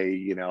LA,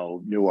 you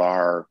know,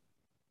 noir,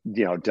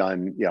 you know,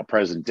 done, you know,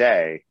 present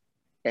day.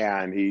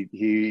 And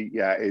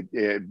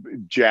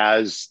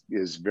jazz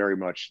is very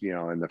much, you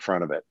know, in the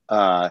front of it.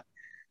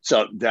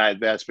 So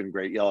that's been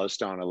great.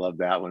 Yellowstone, I love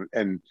that one.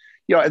 And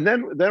you know, and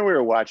then we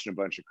were watching a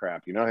bunch of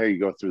crap. You know how you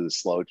go through the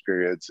slow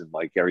periods and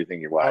like everything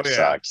you watch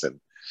sucks,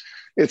 and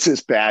it's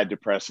this bad,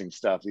 depressing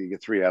stuff that you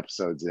get 3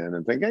 episodes in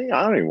and think, hey,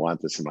 I don't even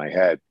want this in my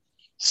head.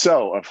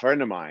 So a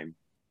friend of mine,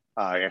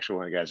 actually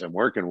one of the guys I'm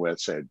working with,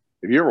 said,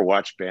 "Have you ever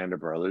watched Band of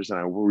Brothers?" And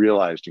I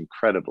realized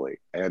incredibly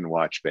I hadn't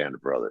watched Band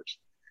of Brothers.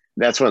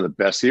 That's one of the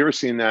best. You ever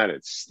seen that?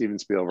 It's Steven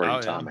Spielberg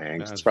and Tom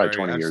Hanks. It's probably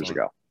 20 years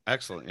ago.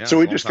 Excellent. Yeah, So a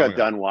we long just time got ago.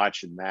 done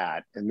watching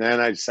that. And then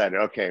I decided,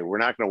 okay, we're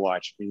not going to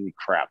watch any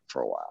crap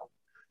for a while.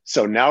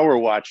 So now we're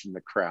watching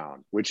The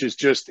Crown, which is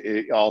just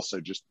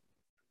also just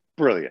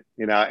brilliant,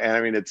 you know. And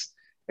I mean,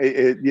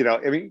 you know,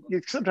 I mean,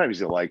 sometimes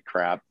you like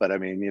crap, but I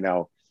mean, you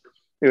know,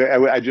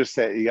 I just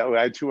said, you know,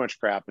 I had too much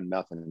crap and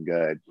nothing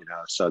good, you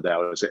know. So that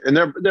was it. And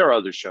there are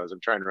other shows I'm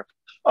trying to.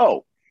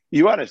 Oh,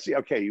 you want to see?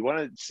 Okay, you want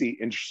to see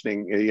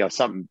interesting, you know,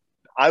 something.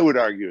 I would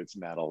argue it's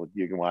metal.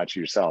 You can watch it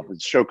yourself.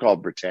 It's a show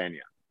called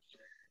Britannia.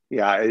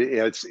 Yeah,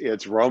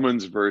 it's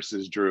Romans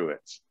versus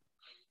Druids,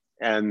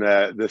 and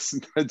this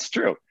it's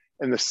true.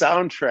 And the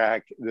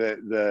soundtrack,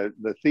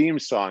 the theme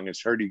song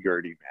is Hurdy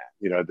Gurdy Man,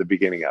 you know, at the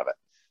beginning of it.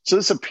 So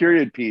it's a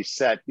period piece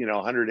set, you know,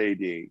 100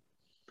 AD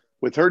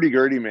with Hurdy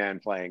Gurdy Man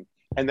playing.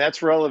 And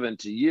that's relevant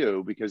to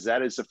you because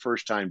that is the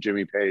first time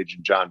Jimmy Page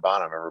and John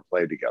Bonham ever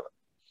played together.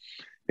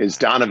 Is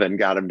Donovan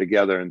got them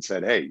together and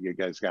said, "Hey, you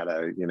guys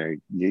gotta, you know,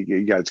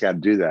 you guys got to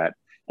do that."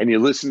 And you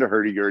listen to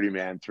Hurdy Gurdy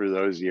Man through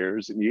those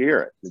years, and you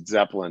hear it. It's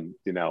Zeppelin,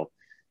 you know.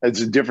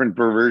 It's a different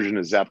version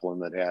of Zeppelin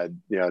that had,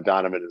 you know,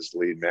 Donovan as the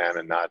lead man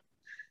and not,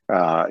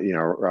 you know,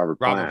 Robert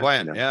Robert Plant.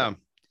 Plant. You know? Yeah.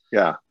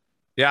 Yeah.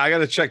 Yeah, I got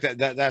to check that.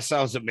 That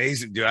sounds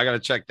amazing, dude. I got to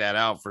check that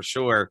out for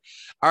sure.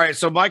 All right,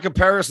 so my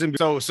comparison,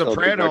 so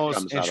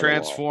Sopranos and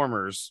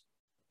Transformers,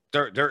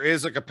 there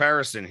is a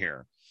comparison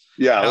here.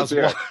 Yeah,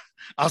 And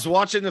I was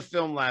watching the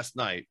film last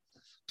night,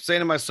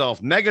 saying to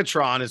myself,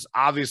 Megatron is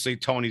obviously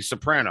Tony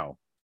Soprano,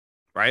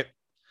 right?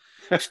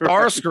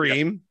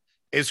 Starscream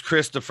is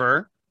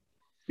Christopher.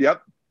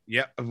 Yep.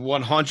 Yep,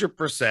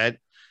 100%. Yep.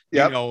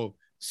 You know,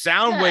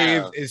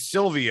 Soundwave is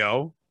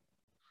Silvio.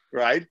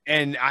 Right.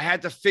 And I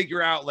had to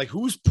figure out, like,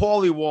 who's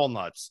Paulie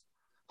Walnuts?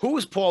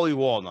 Who's Paulie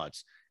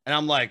Walnuts? And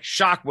I'm like,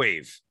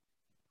 Shockwave.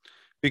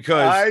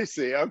 Because I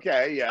see.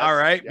 Okay. Yeah. All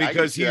right. Yeah,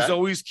 because he's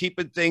always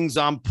keeping things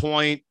on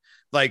point.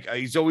 Like,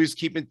 he's always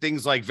keeping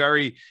things like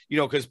very, you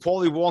know, because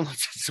Paulie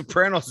Walnuts and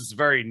Sopranos is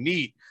very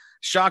neat.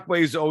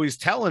 Shockwave's always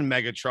telling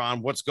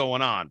Megatron what's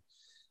going on.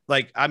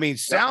 Like, I mean,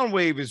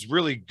 Soundwave is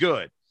really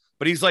good,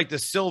 but he's like the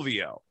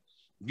Silvio,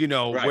 you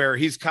know, where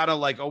he's kind of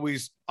like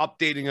always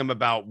updating him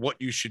about what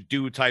you should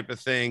do type of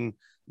thing,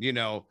 you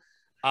know.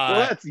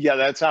 Well,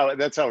 that's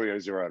how we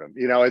always wrote him.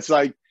 You know, it's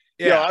like,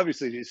 you know,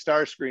 obviously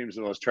Starscream's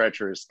the most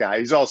treacherous guy.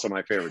 He's also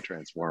my favorite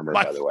Transformer,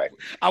 by the way.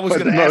 I was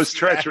going to the most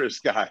treacherous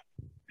guy.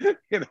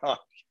 You know,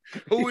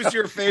 who was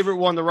your favorite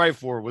one to write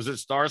for? Was it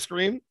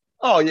Starscream?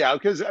 Oh yeah,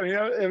 because I mean,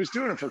 I was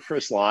doing it for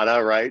Chris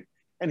Latta, right?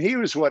 And he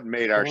was what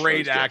made our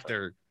great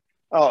actor. Different.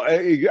 Oh,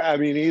 I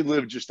mean, he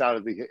lived just out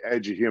of the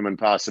edge of human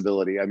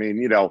possibility. I mean,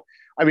 you know,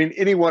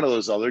 any one of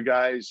those other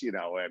guys, you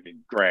know, I mean,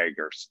 Greg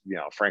or, you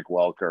know, Frank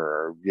Welker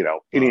or, you know,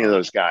 any of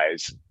those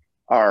guys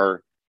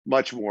are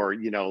much more,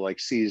 you know,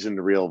 like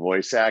seasoned real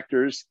voice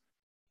actors.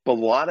 But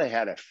Latta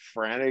had a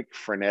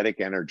frenetic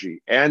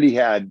energy, and he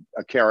had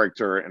a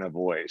character and a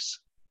voice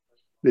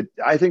that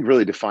I think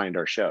really defined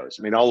our shows.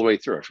 I mean, all the way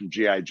through, from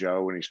G.I.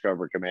 Joe when he's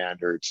Cobra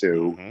Commander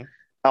to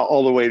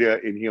all the way to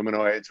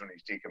Inhumanoids when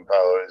he's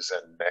Decompose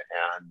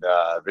and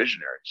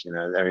Visionaries. You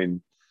know, I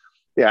mean,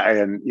 yeah,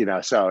 and you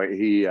know, so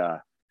he, yeah,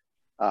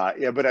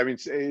 but I mean,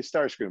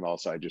 Starscream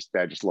also, I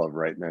just love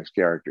writing those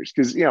characters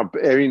because, you know,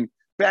 I mean,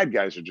 bad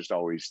guys are just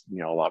always,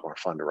 you know, a lot more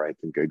fun to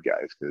write than good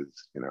guys because,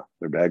 you know,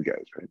 they're bad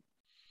guys, right?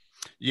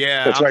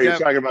 Yeah, that's why you're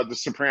talking about the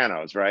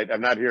Sopranos, right? I'm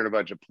not hearing a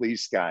bunch of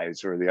police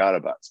guys or the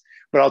Autobots,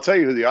 but I'll tell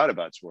you who the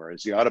Autobots were.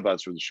 Is the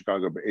Autobots were the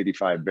Chicago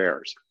 '85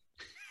 Bears,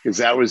 because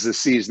that was the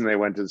season they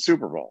went to the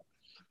Super Bowl.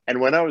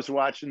 And when I was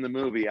watching the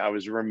movie, I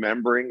was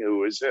remembering who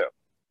was who.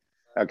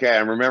 Okay,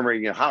 I'm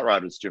remembering, you know, Hot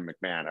Rod was Jim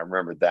McMahon. I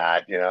remember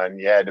that, you know, and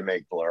you had to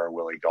make Blur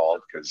Willie Gault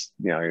because,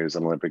 you know, he was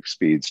an Olympic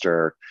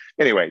speedster.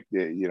 Anyway,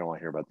 you don't want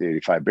to hear about the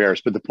 '85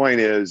 Bears, but the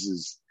point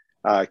is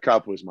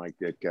Cup was Mike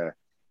Ditka.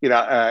 You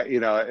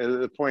know,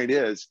 the point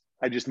is,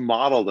 I just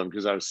modeled them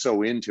because I was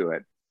so into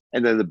it.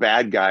 And then the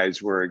bad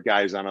guys were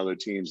guys on other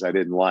teams I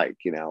didn't like,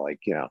 you know, like,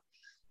 you know,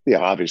 yeah,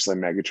 obviously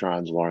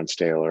Megatron's Lawrence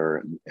Taylor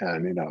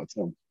and you know,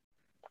 so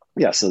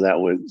yeah, so that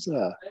was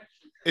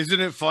isn't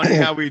it funny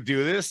how we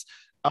do this?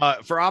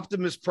 For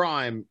Optimus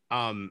Prime,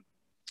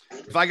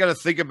 if I got to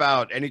think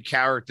about any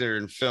character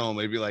in film,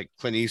 maybe like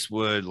Clint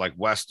Eastwood, like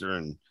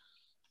Western,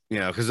 you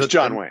know, because it's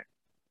John Wayne.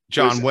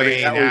 John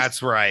Wayne,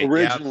 that's right.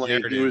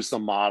 Originally, he was the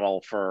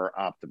model for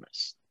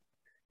Optimus.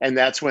 And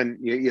that's when,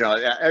 you know,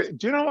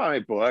 do you know my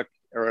book?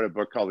 I wrote a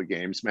book called The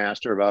Games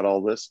Master about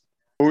all this.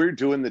 We were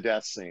doing the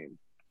death scene.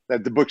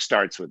 That the book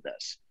starts with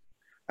this.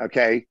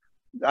 Okay.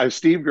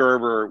 Steve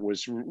Gerber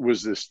was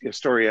this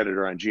story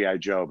editor on G.I.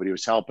 Joe, but he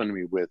was helping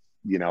me with,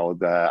 you know,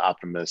 the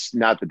Optimus,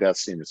 not the death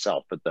scene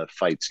itself, but the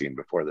fight scene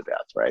before the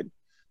death, right?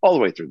 All the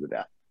way through the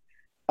death.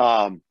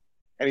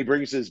 And he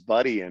brings his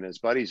buddy in. His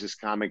buddy's this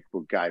comic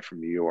book guy from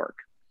New York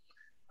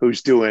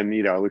who's doing,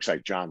 you know, it looks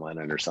like John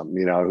Lennon or something,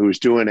 you know, who's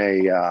doing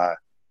a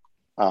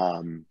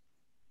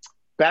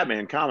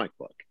Batman comic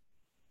book.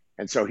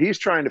 And so he's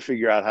trying to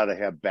figure out how to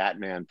have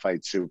Batman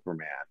fight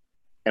Superman.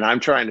 And I'm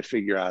trying to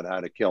figure out how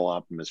to kill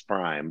Optimus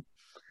Prime.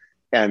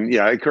 And, you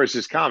know, of course,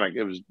 his comic,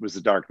 it was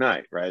The Dark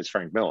Knight, right? It's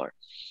Frank Miller.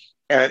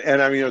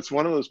 And I mean, it's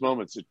one of those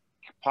moments that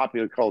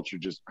popular culture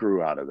just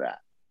grew out of that.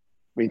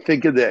 I mean,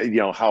 think of that,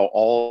 how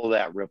all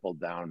that rippled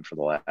down for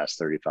the last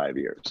 35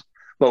 years.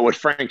 But what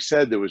Frank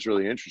said that was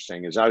really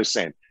interesting is I was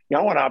saying,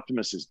 I want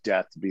Optimus's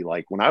death to be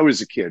like when I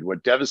was a kid,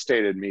 what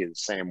devastated me the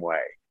same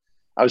way.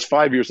 I was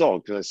 5 years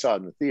old because I saw it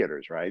in the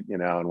theaters, right?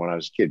 And when I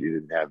was a kid, you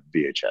didn't have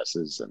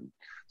VHSs and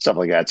stuff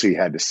like that. So you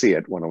had to see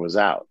it when it was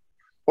out.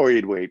 Or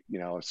you'd wait,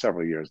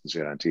 several years to see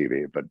it on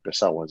TV, but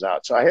someone was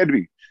out. So I had to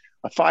be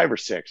a 5 or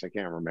 6, I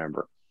can't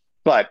remember.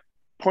 But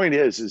point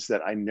is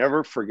that I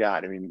never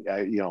forgot. I mean,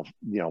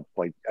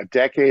 like a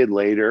decade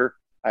later,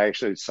 I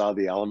actually saw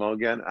the Alamo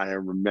again. I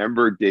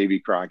remember Davy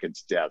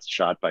Crockett's death,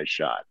 shot by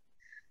shot.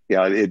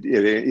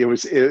 It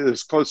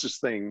was closest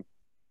thing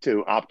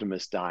to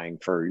Optimus dying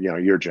for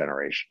your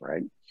generation,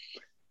 right?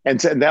 And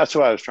that's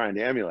what I was trying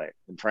to emulate.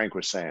 And Frank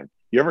was saying,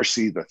 "You ever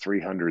see the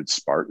 300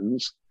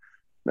 Spartans?"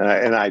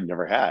 And I'd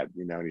never had,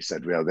 And he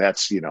said, "Well,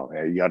 that's you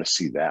got to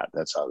see that.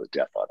 That's how the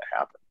death ought to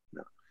happen."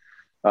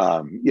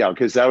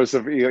 Because that was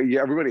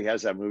everybody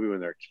has that movie when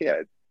they're a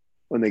kid,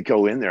 when they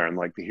go in there and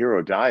like the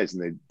hero dies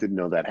and they didn't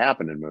know that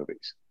happened in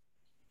movies.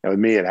 And with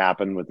me, it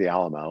happened with the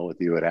Alamo. With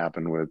you, it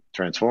happened with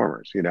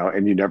Transformers.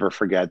 And you never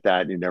forget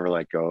that, and you never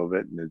let go of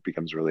it, and it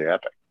becomes really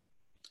epic.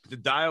 The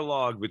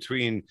dialogue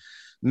between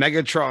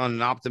Megatron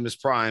and Optimus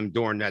Prime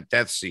during that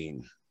death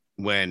scene,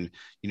 when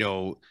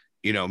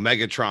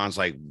Megatron's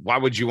like, "Why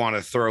would you want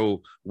to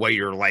throw away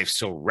your life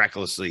so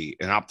recklessly?"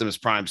 And Optimus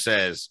Prime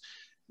says,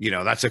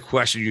 "That's a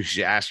question you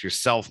should ask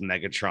yourself,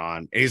 Megatron."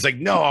 And he's like,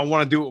 "No, I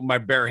want to do it with my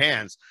bare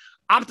hands."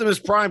 Optimus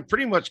Prime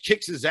pretty much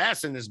kicks his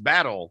ass in this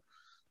battle.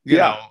 You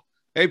know,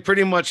 he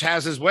pretty much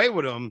has his way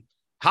with him.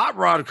 Hot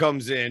Rod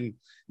comes in.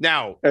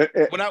 Now,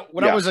 when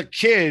I was a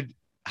kid,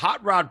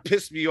 Hot Rod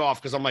pissed me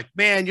off because I'm like,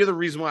 man, you're the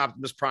reason why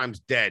Optimus Prime's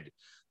dead.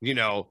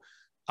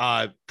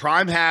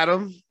 Prime had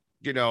him.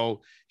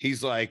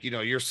 He's like,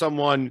 you're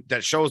someone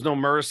that shows no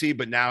mercy,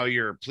 but now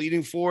you're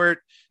pleading for it.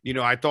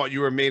 I thought you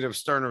were made of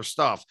sterner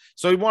stuff.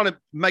 So he wanted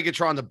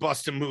Megatron to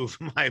bust a move,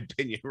 in my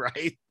opinion,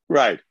 right?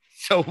 Right.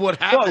 So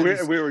what happened?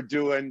 Well, we were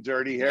doing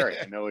Dirty Harry.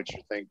 I know what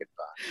you're thinking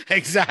about.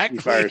 Exactly.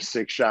 You fire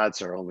 6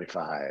 shots or only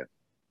 5.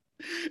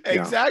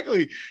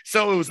 Exactly.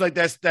 So it was like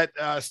that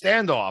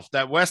standoff,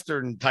 that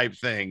Western type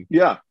thing.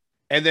 Yeah.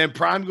 And then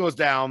Prime goes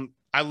down.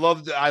 I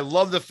love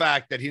the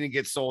fact that he didn't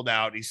get sold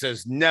out. He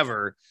says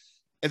never.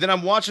 And then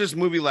I'm watching this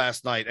movie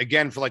last night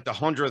again for like the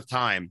 100th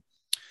time.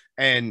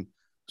 And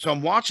so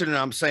I'm watching it and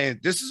I'm saying,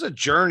 this is a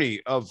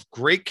journey of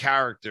great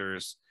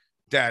characters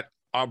that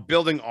are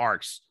building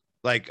arcs.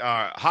 Like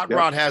Hot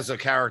Rod has a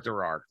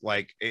character arc.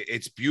 Like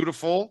it's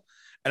beautiful.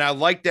 And I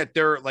like that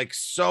they're like,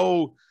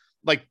 so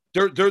like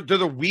they're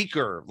the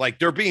weaker, like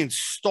they're being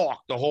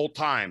stalked the whole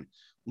time.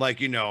 Like,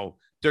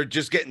 they're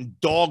just getting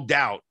dogged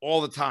out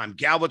all the time.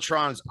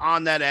 Galvatron's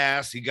on that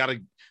ass. He got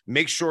to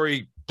make sure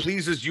he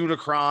pleases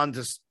Unicron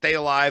to stay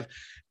alive.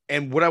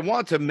 And what I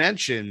want to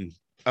mention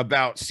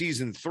about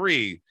season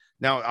 3,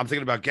 now I'm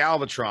thinking about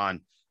Galvatron.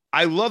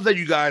 I love that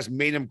you guys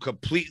made him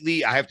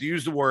completely, I have to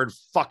use the word,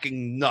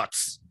 fucking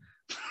nuts.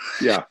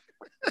 Yeah.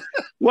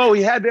 Well,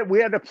 we had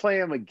to play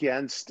him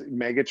against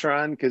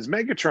Megatron because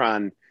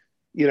Megatron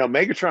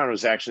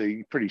was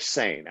actually pretty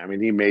sane. I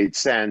mean, he made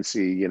sense,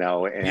 and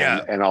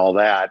all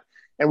that.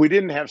 And we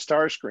didn't have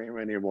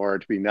Starscream anymore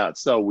to be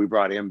nuts. So we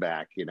brought him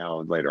back,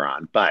 later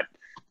on. But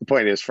the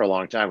point is, for a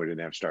long time, we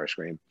didn't have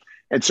Starscream.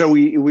 And so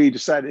we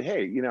decided,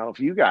 hey, if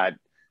you got,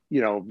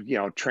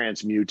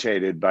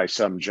 transmutated by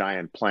some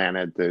giant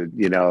planet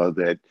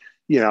that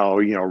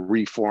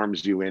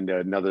reforms you into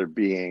another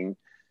being,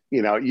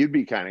 you'd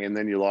be kind of, and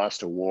then you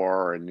lost a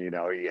war and,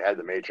 you had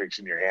the Matrix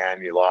in your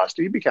hand, you lost,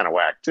 you'd be kind of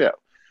whacked too.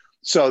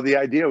 So the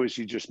idea was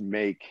you just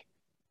make,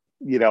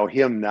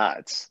 him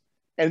nuts.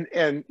 And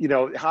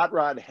Hot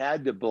Rod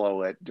had to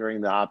blow it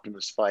during the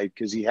Optimus fight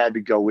because he had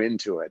to go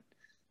into it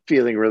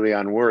feeling really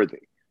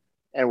unworthy.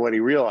 And what he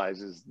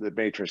realized is the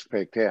Matrix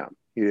picked him.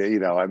 He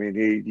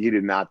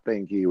did not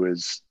think he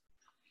was,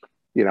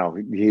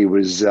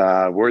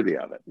 worthy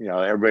of it.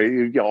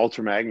 Everybody,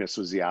 Ultra Magnus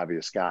was the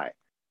obvious guy.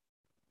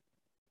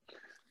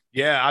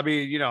 Yeah, I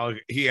mean,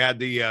 he had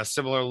the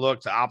similar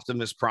look to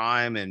Optimus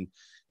Prime, and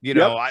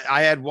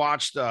I had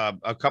watched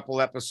a couple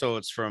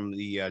episodes from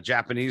the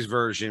Japanese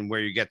version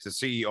where you get to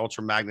see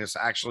Ultra Magnus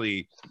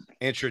actually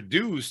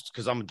introduced,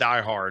 because I'm a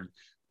diehard,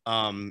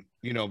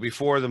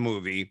 before the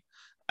movie.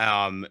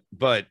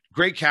 But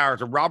great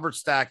character, Robert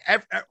Stack,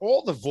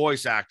 all the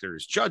voice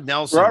actors, Judd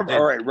Nelson.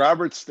 All right,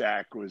 Robert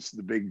Stack was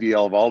the big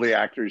deal of all the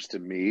actors to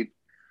meet.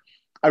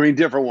 I mean,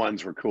 different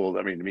ones were cool.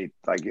 I mean, to meet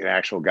like an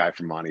actual guy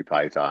from Monty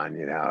Python,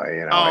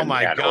 Oh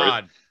my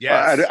God!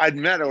 Yes, I'd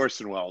met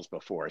Orson Welles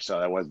before, so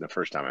that wasn't the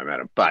first time I met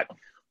him. But,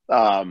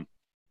 I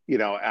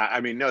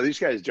mean, no, these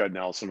guys. Judd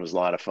Nelson was a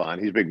lot of fun.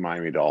 He's a big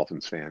Miami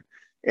Dolphins fan,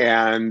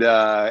 and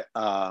it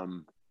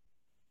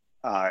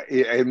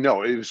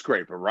was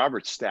great. But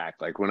Robert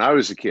Stack, like when I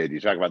was a kid, you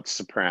talk about The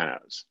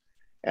Sopranos.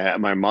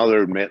 And my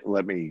mother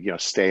let me,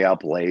 stay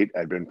up late.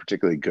 I'd been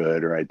particularly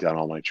good, or I'd done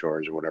all my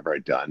chores or whatever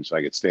I'd done. So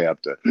I could stay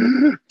up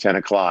to 10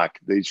 o'clock.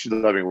 They should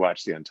let me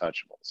watch The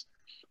Untouchables.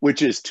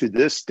 which is to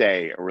this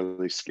day a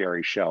really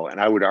scary show. And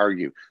I would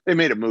argue they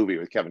made a movie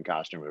with Kevin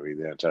Costner movie,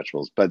 The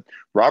Untouchables, but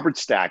Robert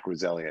Stack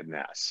was Elliot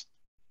Ness.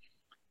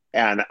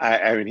 And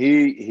I mean,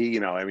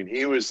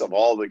 he was of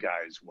all the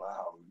guys,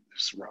 wow,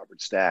 this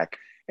Robert Stack.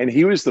 And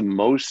he was the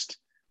most,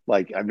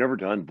 like, I've never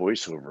done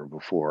voiceover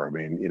before. I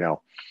mean,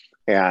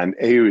 and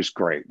he was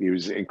great. He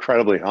was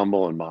incredibly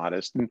humble and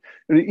modest. And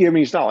I mean,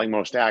 he's not like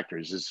most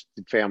actors. His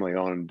family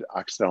owned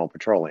Occidental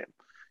Petroleum,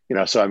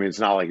 so I mean, it's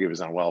not like he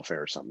was on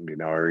welfare or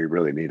something, or he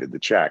really needed the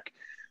check.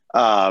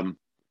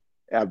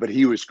 But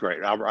he was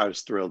great. I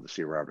was thrilled to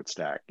see Robert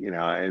Stack,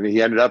 and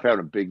he ended up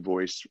having a big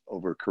voice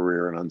over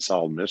career in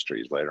Unsolved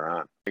Mysteries later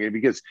on,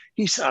 because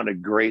he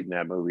sounded great in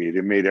that movie.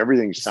 It made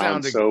everything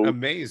sound so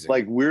amazing,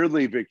 like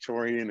weirdly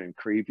Victorian and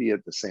creepy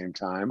at the same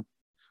time.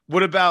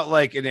 What about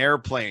like an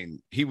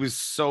Airplane? He was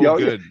so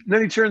good. And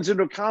then he turns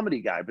into a comedy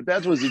guy, but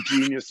that was a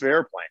genius of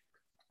Airplane.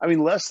 I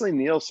mean, Leslie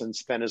Nielsen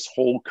spent his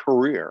whole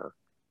career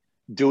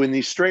doing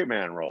these straight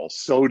man roles.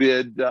 So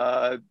did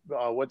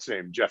what's his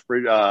name,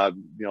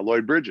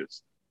 Lloyd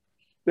Bridges.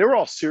 They were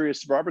all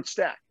serious. Robert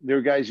Stack. They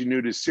were guys you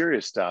knew did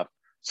serious stuff.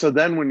 So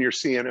then when you're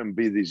seeing him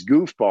be these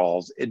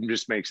goofballs, it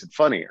just makes it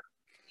funnier.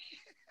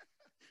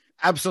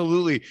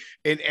 Absolutely.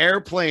 In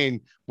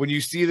Airplane, when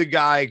you see the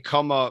guy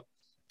come up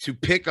to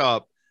pick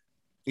up,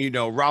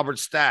 Robert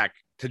Stack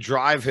to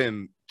drive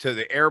him to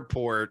the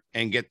airport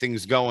and get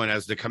things going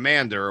as the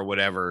commander or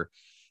whatever,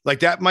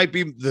 like that might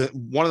be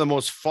one of the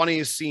most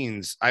funniest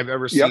scenes I've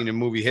ever seen in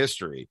movie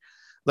history.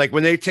 Like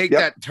when they take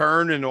that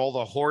turn and all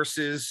the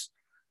horses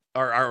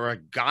are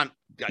gone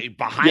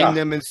behind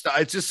them and stuff.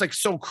 It's just like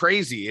so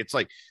crazy. It's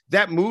like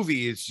that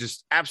movie is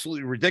just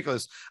absolutely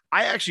ridiculous.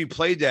 I actually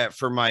played that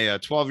for my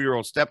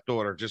 12-year-old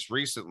stepdaughter just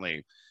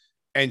recently,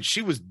 and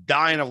she was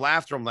dying of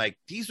laughter. I'm like,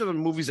 these are the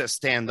movies that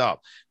stand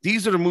up.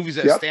 These are the movies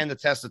that stand the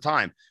test of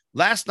time.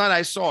 Last night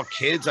I saw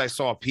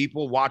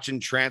people watching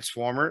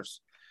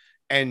Transformers,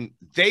 and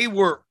they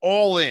were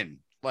all in.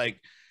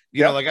 Like,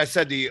 like I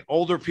said, the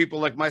older people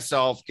like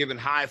myself giving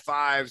high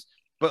fives,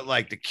 but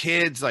like the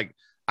kids, like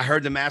I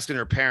heard them asking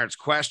their parents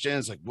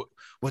questions, like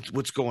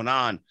what's going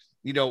on?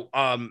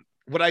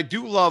 What I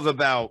do love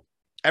about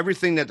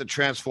everything that the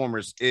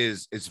Transformers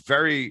is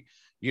very,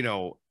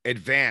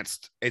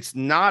 advanced. It's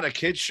not a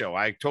kid's show.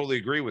 I totally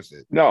agree with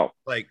it. No,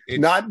 like it's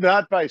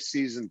not by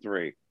season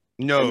 3.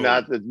 No, and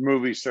not the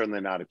movie. Certainly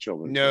not a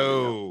children's.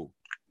 No.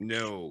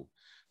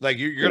 Like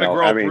you're gonna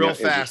grow up real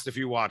fast if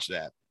you watch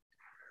that.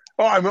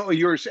 Oh,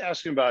 you were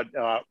asking about.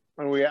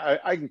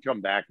 I can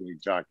come back and we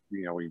can talk.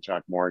 We can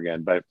talk more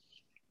again. But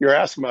you're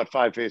asking about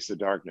Five Faces of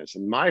Darkness,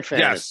 and my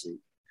fantasy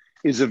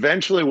is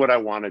eventually what I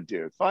want to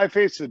do. Five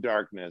Faces of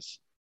Darkness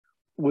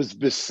was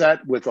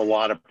beset with a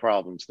lot of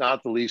problems,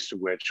 not the least of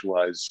which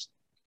was,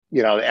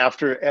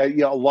 after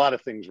a lot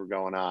of things were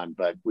going on,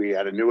 but we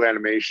had a new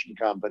animation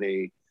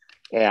company,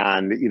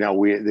 and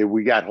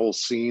we got whole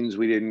scenes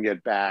we didn't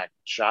get back,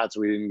 shots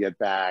we didn't get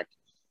back,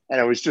 and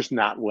it was just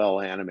not well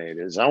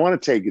animated. So I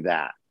want to take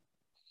that,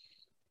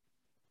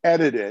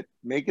 edit it,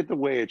 make it the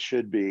way it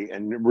should be,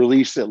 and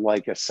release it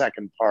like a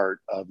second part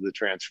of the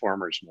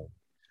Transformers movie,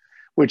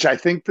 which I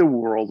think the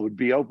world would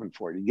be open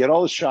for. You get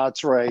all the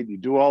shots right, you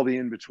do all the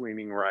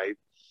in-betweening right,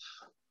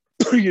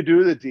 you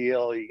do the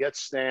deal, you get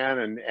Stan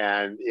and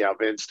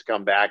Vince to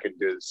come back and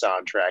do the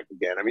soundtrack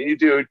again. I mean, you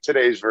do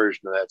today's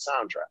version of that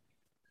soundtrack.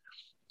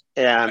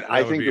 And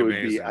I think it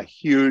would be a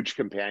huge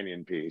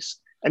companion piece.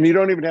 And you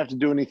don't even have to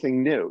do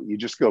anything new. You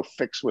just go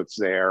fix what's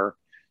there.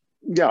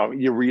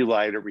 You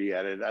relight or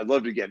re-edit. I'd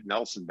love to get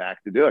Nelson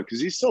back to do it because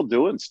he's still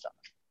doing stuff.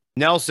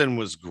 Nelson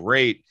was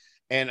great.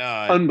 And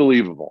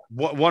unbelievable.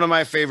 One of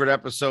my favorite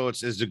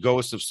episodes is the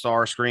Ghost of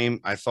Starscream.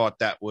 I thought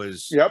that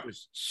was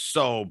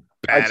so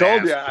badass. I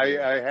told you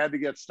I had to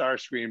get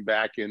Starscream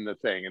back in the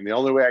thing, and the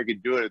only way I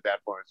could do it at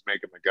that point was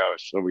make him a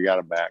ghost. So we got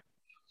him back.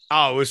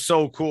 Oh, it was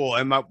so cool.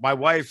 And my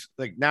wife,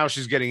 like now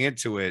she's getting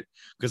into it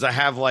because I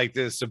have like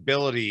this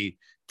ability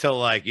to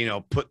like,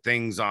 put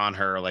things on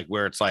her, like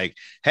where it's like,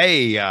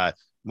 hey,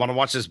 want to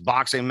watch this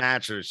boxing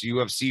match or this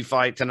UFC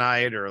fight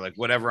tonight or like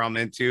whatever I'm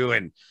into.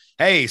 And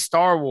hey,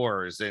 Star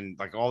Wars and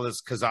like all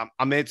this, because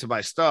I'm into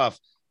my stuff.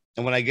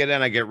 And when I get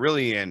in, I get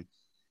really in.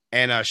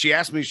 And she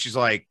asked me, she's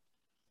like,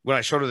 when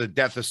I showed her the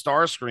Death of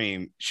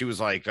Starscream, she was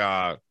like,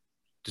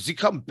 does he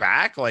come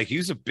back? Like,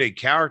 he's a big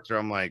character.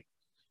 I'm like,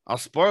 I'll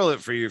spoil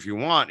it for you if you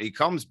want. He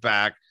comes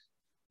back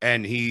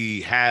and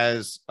he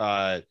has,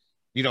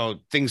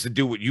 things to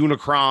do with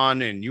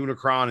Unicron, and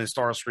Unicron and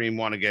Starscream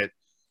want to get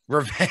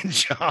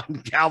revenge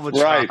on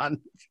Galvatron.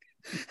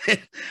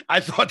 Right.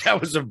 I thought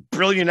that was a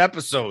brilliant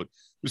episode.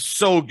 It was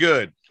so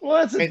good.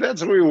 Well,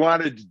 that's what we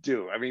wanted to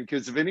do. I mean,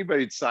 because if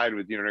anybody'd side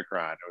with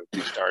Unicron, it would be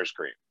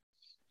Starscream.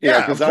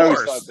 Because I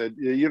always thought that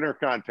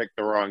Unicron picked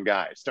the wrong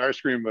guy.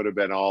 Starscream would have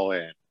been all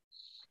in,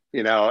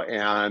 The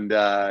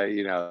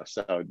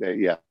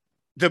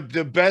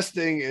best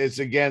thing is,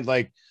 again,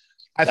 like,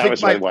 I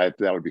think why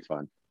that would be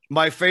fun.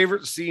 My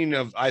favorite scene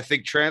of, I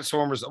think,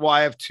 Transformers, well,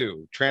 I have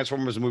two.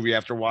 Transformers movie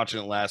after watching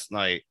it last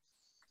night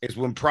is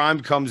when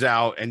Prime comes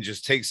out and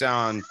just takes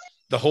on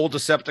the whole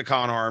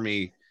Decepticon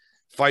army,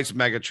 fights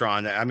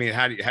Megatron. I mean,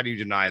 how do you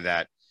deny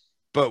that?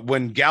 But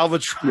when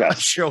Galvatron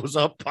shows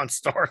up on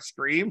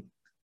Starscream,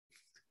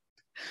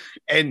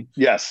 and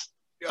yes,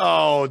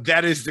 oh,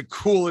 that is the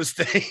coolest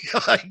thing.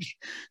 Like,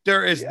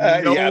 there is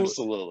no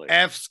absolutely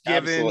F's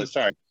given. Absolutely.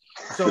 Sorry.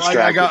 So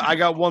I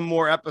got one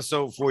more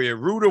episode for you.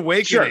 Rude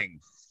Awakening,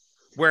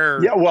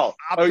 where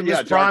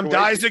Optimus Prime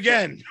dies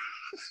again.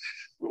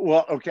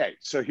 Well, okay.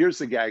 So here's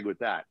the gag with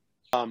that.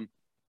 The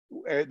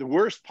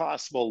worst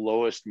possible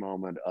lowest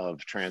moment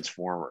of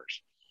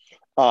Transformers.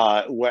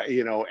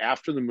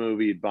 After the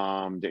movie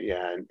bombed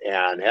and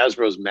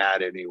Hasbro's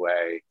mad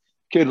anyway.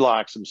 Kid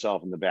locks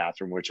himself in the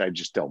bathroom, which I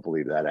just don't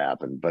believe that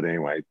happened. But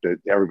anyway,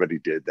 everybody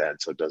did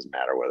that, so it doesn't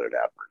matter whether it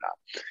happened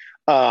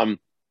or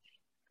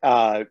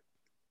not.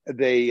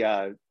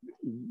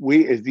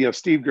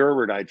 Steve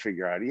Gerber and I'd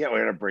figure out,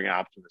 we're gonna bring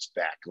Optimus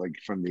back, like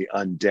from the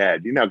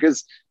undead,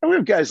 because we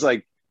have guys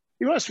like,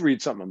 you must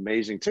read something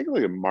amazing. Take a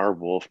look at Marv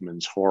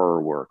Wolfman's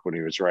horror work when he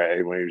was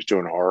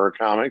doing horror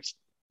comics.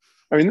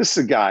 I mean, this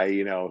is a guy,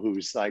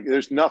 who's like,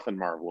 there's nothing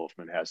Marv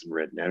Wolfman hasn't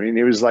written. I mean,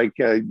 he was like,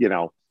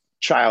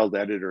 child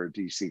editor of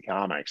DC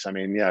Comics. I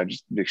mean,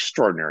 just an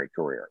extraordinary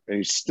career. And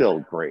he's still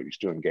great. He's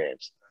doing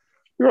games.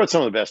 He wrote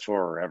some of the best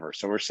horror ever.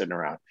 So we're sitting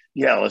around,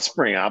 let's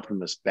bring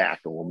Optimus back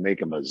and we'll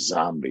make him a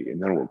zombie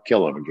and then we'll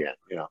kill him again,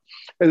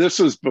 And this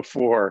was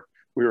before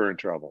we were in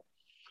trouble.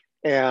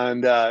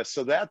 And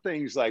so that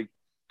thing's like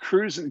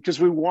cruising, because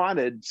we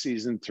wanted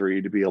season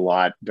 3 to be a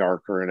lot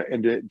darker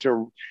and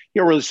to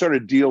really sort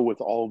of deal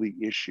with all the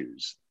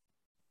issues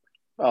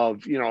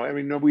of,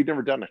 we'd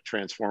never done a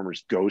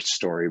Transformers ghost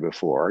story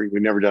before.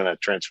 We'd never done a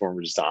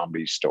Transformers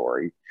zombie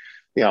story.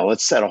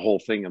 Let's set a whole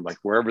thing in like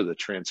wherever the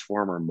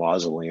Transformer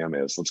mausoleum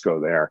is, let's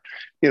go there,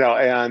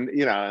 and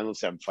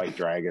let's have them fight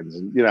dragons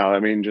and,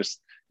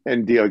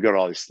 and go to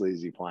all these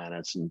sleazy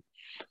planets and,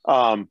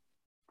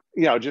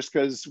 just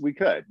because we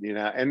could,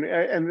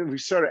 and we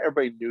sort of,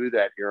 everybody knew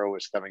that era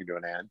was coming to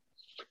an end.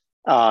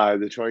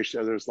 The toy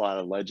show, there was a lot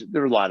of legend,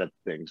 there were a lot of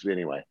things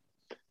anyway.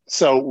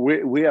 So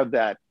we have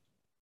that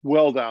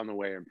well down the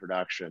way in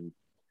production,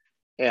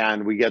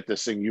 and we get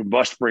this thing, you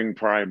must bring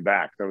Prime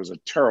back. That was a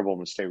terrible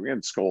mistake. We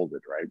got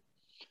scolded, right?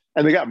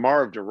 And they got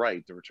Marv to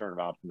write The Return of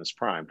Optimus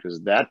Prime, because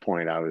at that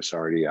point I was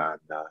already on,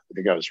 I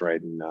think I was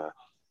writing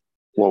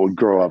what would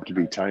grow up to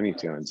be Tiny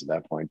Toons at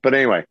that point. But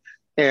anyway,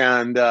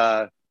 and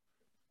and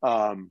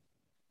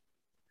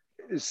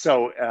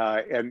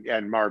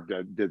Marv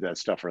did that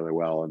stuff really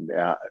well. And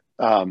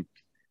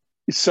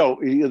so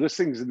this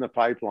thing's in the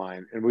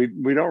pipeline, and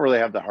we don't really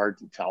have the heart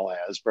to tell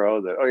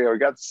Hasbro that, we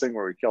got this thing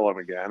where we kill him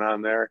again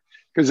on there,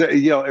 because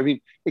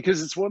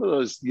because it's one of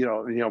those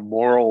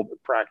moral,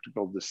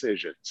 practical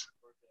decisions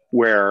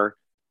where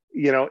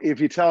if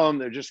you tell them,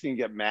 they're just going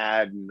to get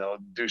mad and they'll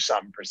do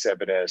something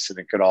precipitous and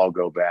it could all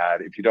go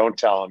bad. If you don't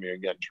tell them, you're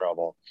going to get in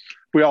trouble.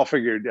 We all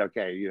figured,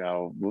 okay,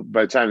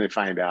 by the time they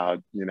find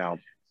out,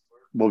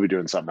 we'll be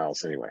doing something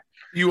else anyway.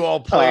 You all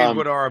played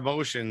with our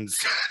emotions.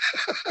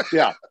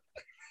 Yeah.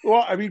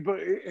 Well, I mean, but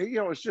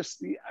it's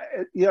just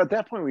at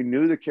that point we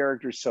knew the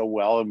characters so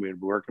well, and we'd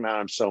been working on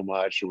them so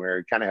much, and we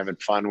were kind of having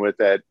fun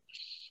with it.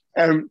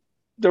 And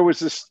there was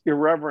this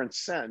irreverent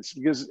sense,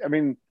 because I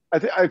mean, I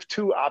have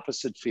two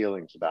opposite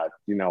feelings about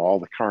all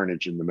the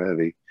carnage in the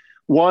movie.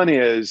 One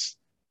is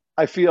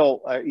I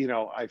feel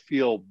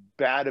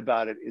bad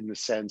about it in the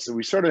sense that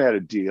we sort of had to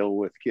deal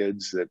with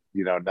kids that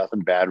nothing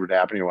bad would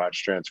happen. You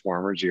watch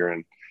Transformers, you're in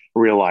a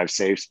real life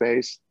safe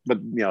space, but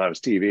that was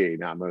TV,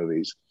 not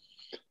movies.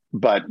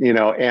 But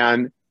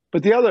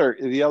but the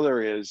other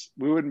is,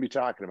 we wouldn't be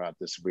talking about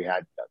this if we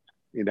had done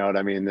it. You know what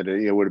I mean? That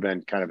it would have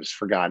been kind of as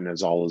forgotten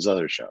as all those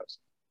other shows.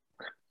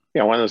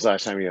 When was the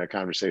last time you had a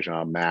conversation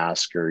on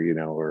Mask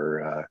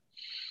or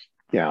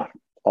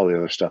all the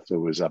other stuff that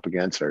was up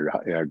against, or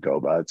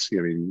GoButs?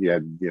 I mean, you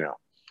had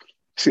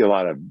see a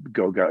lot of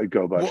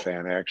GoBut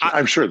fan action.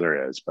 I'm sure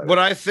there is, but what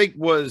I think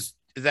was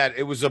that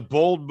it was a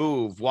bold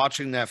move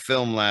watching that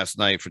film last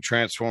night for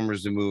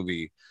Transformers the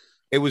movie.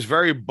 It was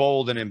very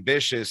bold and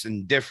ambitious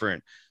and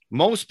different.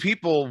 Most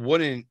people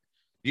wouldn't,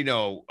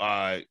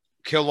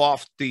 kill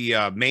off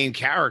the main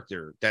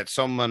character that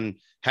someone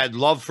had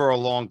loved for a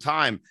long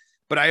time.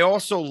 But I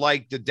also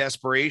like the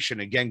desperation,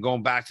 again,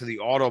 going back to the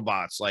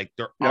Autobots, like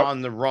they're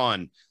on the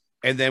run.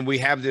 And then we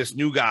have this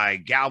new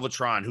guy,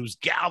 Galvatron, who's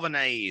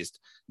galvanized,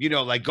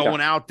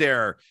 going out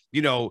there,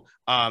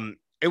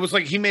 it was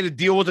like he made a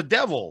deal with the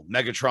devil,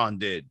 Megatron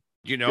did,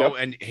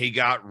 and he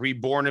got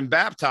reborn and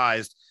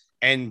baptized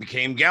and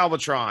became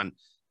Galvatron.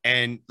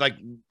 And like,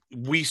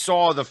 we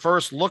saw the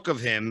first look of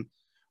him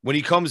when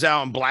he comes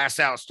out and blasts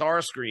out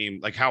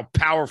Starscream, like how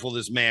powerful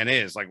this man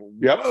is. Like,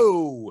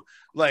 whoa,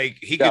 like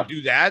he could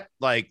do that.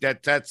 Like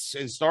that's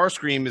and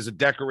Starscream is a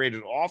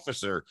decorated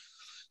officer.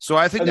 So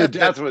I think the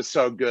death was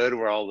so good,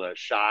 where all the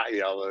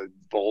the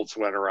bolts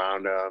went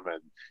around him,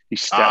 and he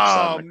steps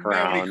on the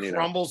crown. Man, he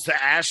crumbles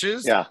to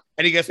ashes. Yeah,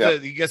 and he gets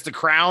the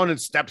crown and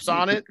steps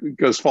on it. He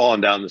goes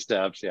falling down the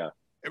steps. Yeah,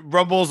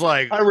 Rumble's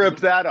like, I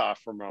ripped that off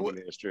from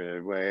Roman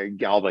history. Where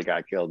Galba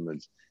got killed,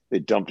 and they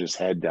dumped his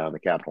head down the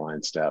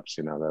Capitoline steps.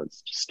 That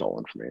was just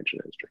stolen from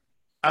ancient history.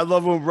 I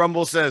love when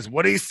Rumble says,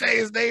 "What did he say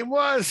his name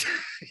was?"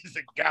 He's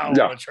a Yeah,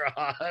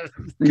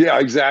 Galvatron. yeah,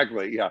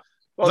 exactly. Yeah.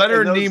 Well, and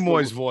Leonard those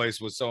Nimoy's voice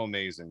was so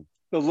amazing.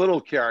 the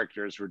little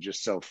characters were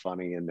just so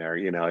funny in there.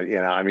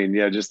 I mean,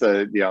 yeah, just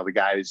the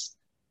guys,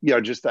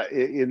 just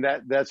in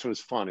that's what's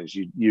fun is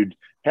you'd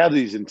have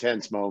these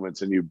intense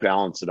moments and you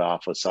balance it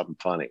off with something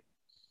funny.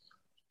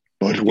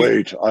 But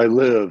wait, I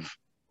live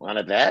on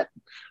a bet.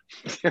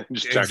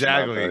 Just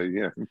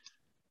Exactly.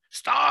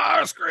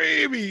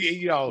 Starscream,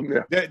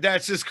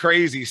 that's just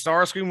crazy.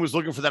 Starscream was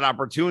looking for that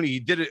opportunity. He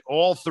did it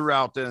all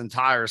throughout the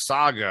entire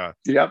saga.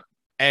 Yep.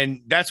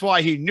 And that's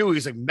why he knew.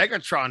 He's like,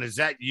 Megatron, is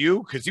that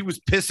you? Because he was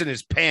pissing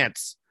his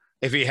pants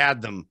if he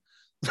had them.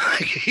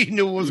 He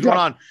knew what was going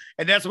on.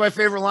 And that's my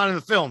favorite line in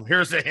the film.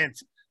 Here's a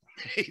hint.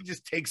 He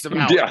just takes him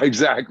out. Yeah,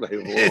 exactly.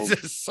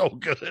 It's just so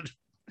good.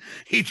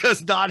 He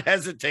does not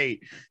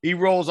hesitate. He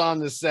rolls on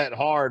the set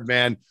hard,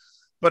 man.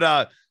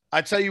 But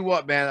I tell you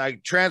what, man,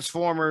 like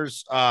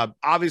Transformers,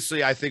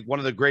 obviously, I think one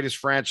of the greatest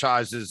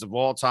franchises of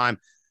all time.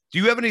 Do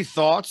you have any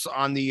thoughts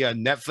on the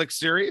Netflix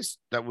series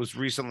that was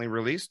recently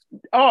released?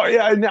 Oh,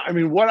 yeah. I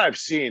mean, what I've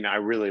seen, I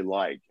really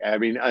like. I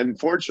mean,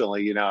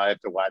 unfortunately, I have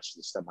to watch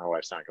this stuff. My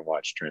wife's not going to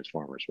watch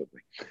Transformers with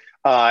me.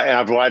 And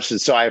I've watched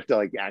it, so I have to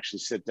like actually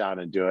sit down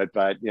and do it.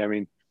 But I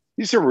mean,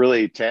 these are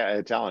really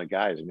talented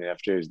guys. I mean,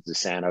 after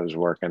DeSanto was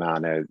working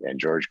on it and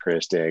George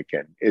Christic,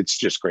 and it's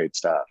just great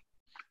stuff.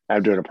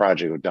 I'm doing a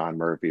project with Don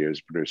Murphy, who's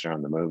producer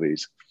on the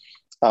movies.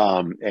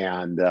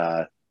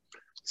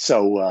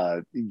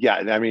 So yeah,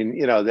 I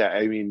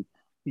mean,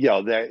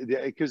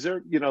 because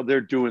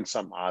they're doing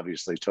something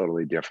obviously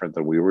totally different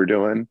than we were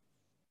doing.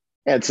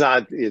 And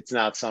it's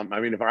not something. I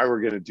mean, if I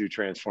were going to do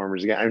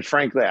Transformers again, and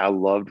frankly, I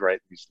loved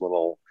writing these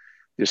little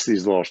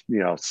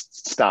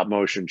stop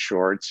motion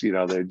shorts.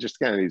 They're just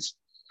kind of these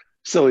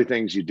silly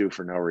things you do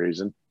for no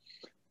reason.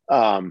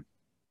 And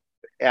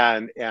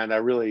I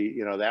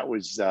really, that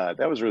was a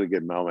really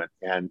good moment.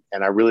 And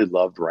I really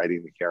loved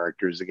writing the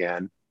characters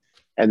again.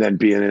 And then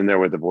being in there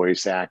with the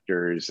voice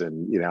actors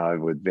and,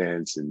 with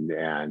Vince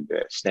and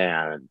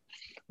Stan. And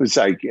it was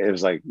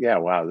like, yeah,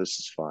 wow, this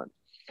is fun.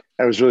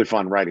 It was really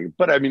fun writing.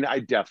 But I mean, I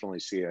definitely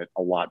see it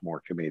a lot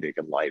more comedic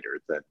and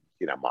lighter than,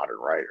 modern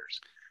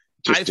writers.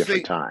 Just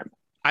different time.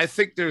 I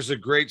think there's a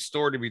great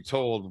story to be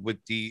told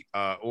with the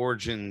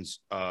origins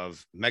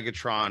of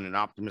Megatron and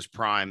Optimus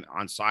Prime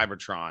on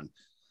Cybertron.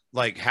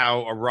 Like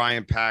how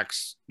Orion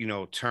Pax,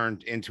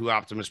 turned into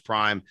Optimus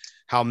Prime,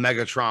 how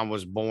Megatron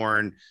was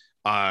born.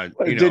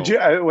 Did you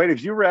wait?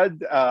 Have you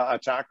read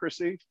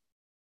Autocracy?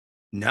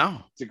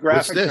 No, it's a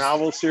graphic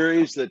novel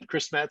series that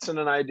Chris Metzen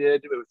and I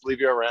did with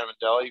Livio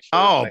Ramondelli.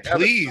 Oh,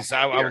 please!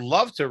 I would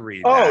love to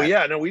read. Oh,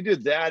 yeah, no, we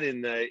did that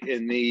in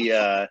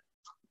the.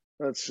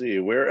 Let's see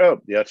where.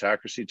 Oh, the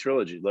Autocracy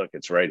trilogy. Look,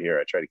 it's right here.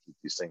 I try to keep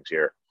these things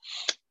here.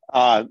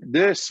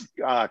 This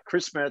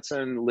Chris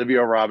Metzen,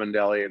 Livio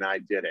Ramondelli, and I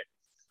did it.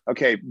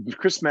 Okay,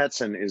 Chris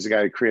Metzen is the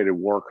guy who created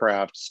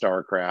Warcraft,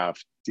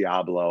 StarCraft,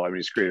 Diablo. I mean,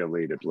 he's creative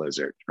lead at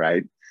Blizzard,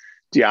 right?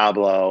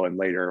 Diablo and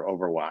later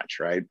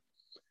Overwatch, right?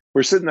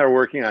 We're sitting there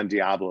working on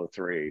Diablo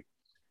 3.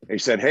 He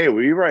said, hey,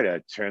 will you write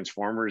a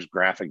Transformers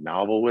graphic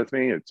novel with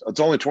me? It's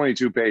only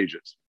 22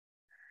 pages.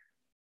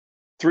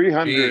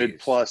 300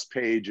 plus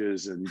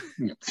pages, and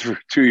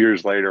 2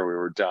 years later, we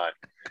were done.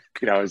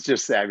 It's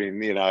just, I mean,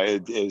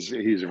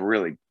 he's a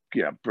really,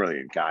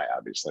 brilliant guy,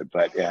 obviously,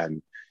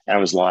 and it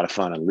was a lot of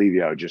fun. And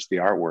Livio, just the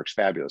artwork's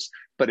fabulous.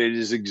 But it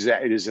is an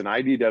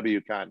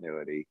IDW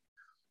continuity.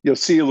 You'll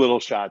see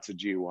little shots of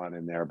G1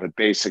 in there, but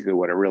basically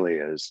what it really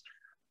is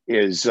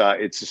it's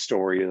a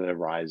story of the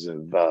rise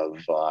of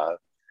well,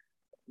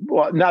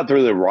 not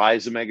really the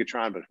rise of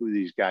Megatron, but who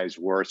these guys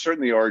were.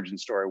 Certainly the origin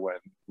story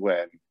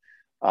when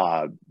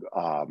Orion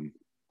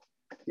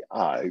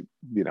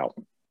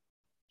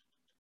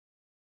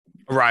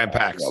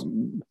Pax.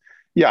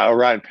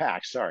 Orion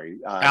Pax. Sorry,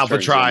 Alpha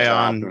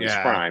Trion.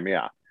 Prime.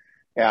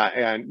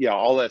 And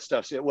all that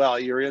stuff. Well,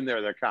 you're in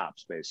there. They're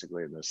cops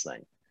basically in this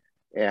thing,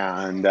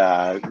 and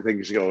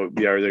things go.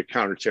 They're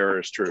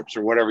counter-terrorist troops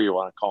or whatever you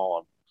want to call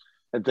them,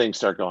 and things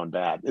start going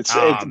bad.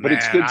 But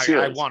it's good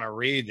series. I want to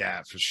read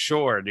that for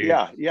sure, dude.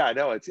 Yeah.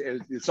 No,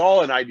 it's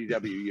all an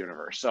IDW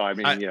universe. So I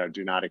mean,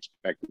 do not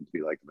expect it to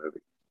be like a movie.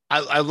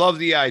 I love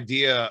the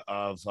idea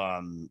of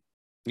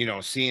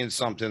seeing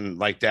something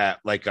like that,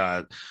 like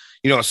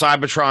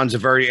Cybertron's a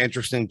very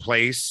interesting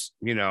place,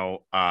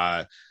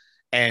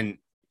 and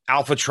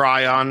Alpha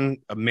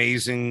Trion,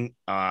 amazing.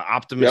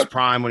 Optimus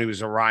Prime when he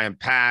was Orion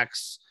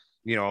Pax,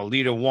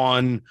 Alita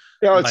 1.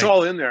 Yeah, it's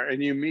all in there,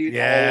 and you meet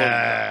all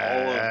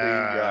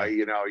of the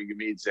you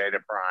meet Zeta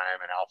Prime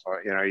and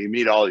Alpha. You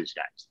meet all these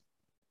guys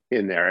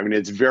in there. I mean,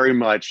 it's very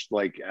much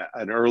like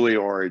an early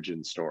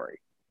origin story.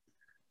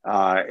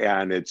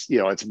 And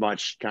it's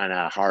much kind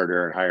of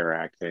harder and higher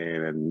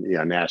acting and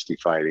nasty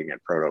fighting and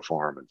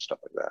protoform and stuff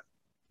like that.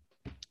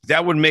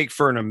 That would make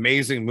for an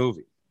amazing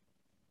movie.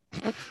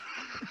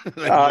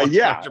 I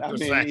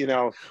mean,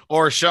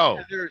 or a show.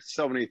 There's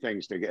so many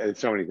things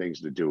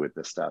to do with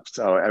this stuff.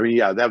 So I mean,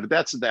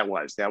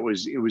 that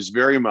was it was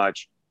very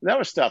much, that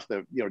was stuff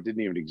that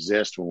didn't even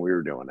exist when we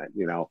were doing it.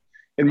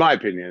 in my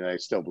opinion, I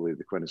still believe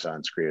the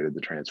Quintessons created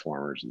the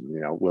Transformers,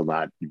 and will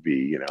not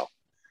be,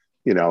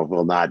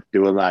 will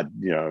not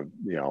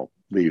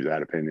leave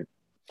that opinion.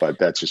 But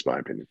that's just my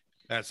opinion.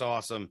 That's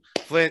awesome,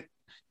 Flint.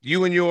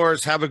 You and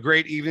yours have a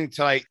great evening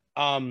tonight.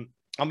 I'm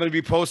going to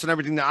be posting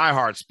everything to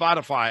iHeart,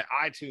 Spotify,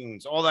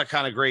 iTunes, all that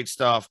kind of great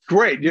stuff.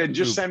 Great. Yeah,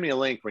 just send me a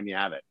link when you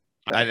have it.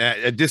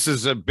 This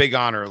is a big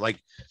honor.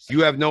 Like,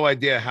 you have no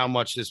idea how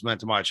much this meant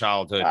to my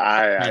childhood.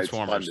 It's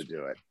fun to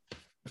do it.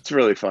 It's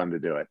really fun to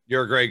do it.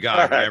 You're a great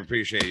guy. Right. I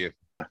appreciate you.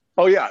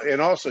 Oh, yeah. And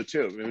also,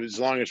 too, as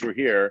long as we're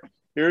here,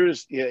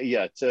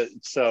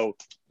 so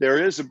there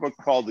is a book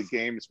called The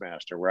Games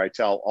Master where I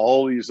tell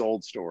all these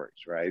old stories,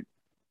 right?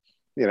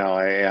 It's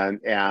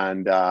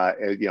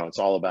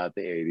all about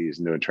the 80s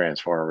and doing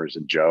Transformers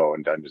and Joe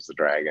and Dungeons and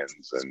Dragons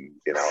and,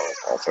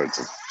 all sorts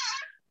of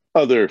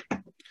other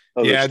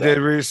yeah, stuff. I did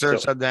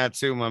research on that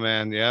too, my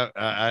man. Yeah,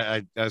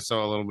 I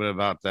saw a little bit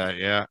about that.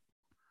 Yeah.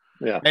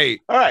 Hey,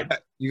 all right.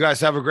 You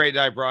guys have a great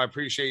night, bro. I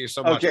appreciate you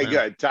so much. Okay, man.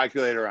 Good. Talk to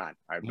you later on. All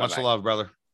right, much love, brother.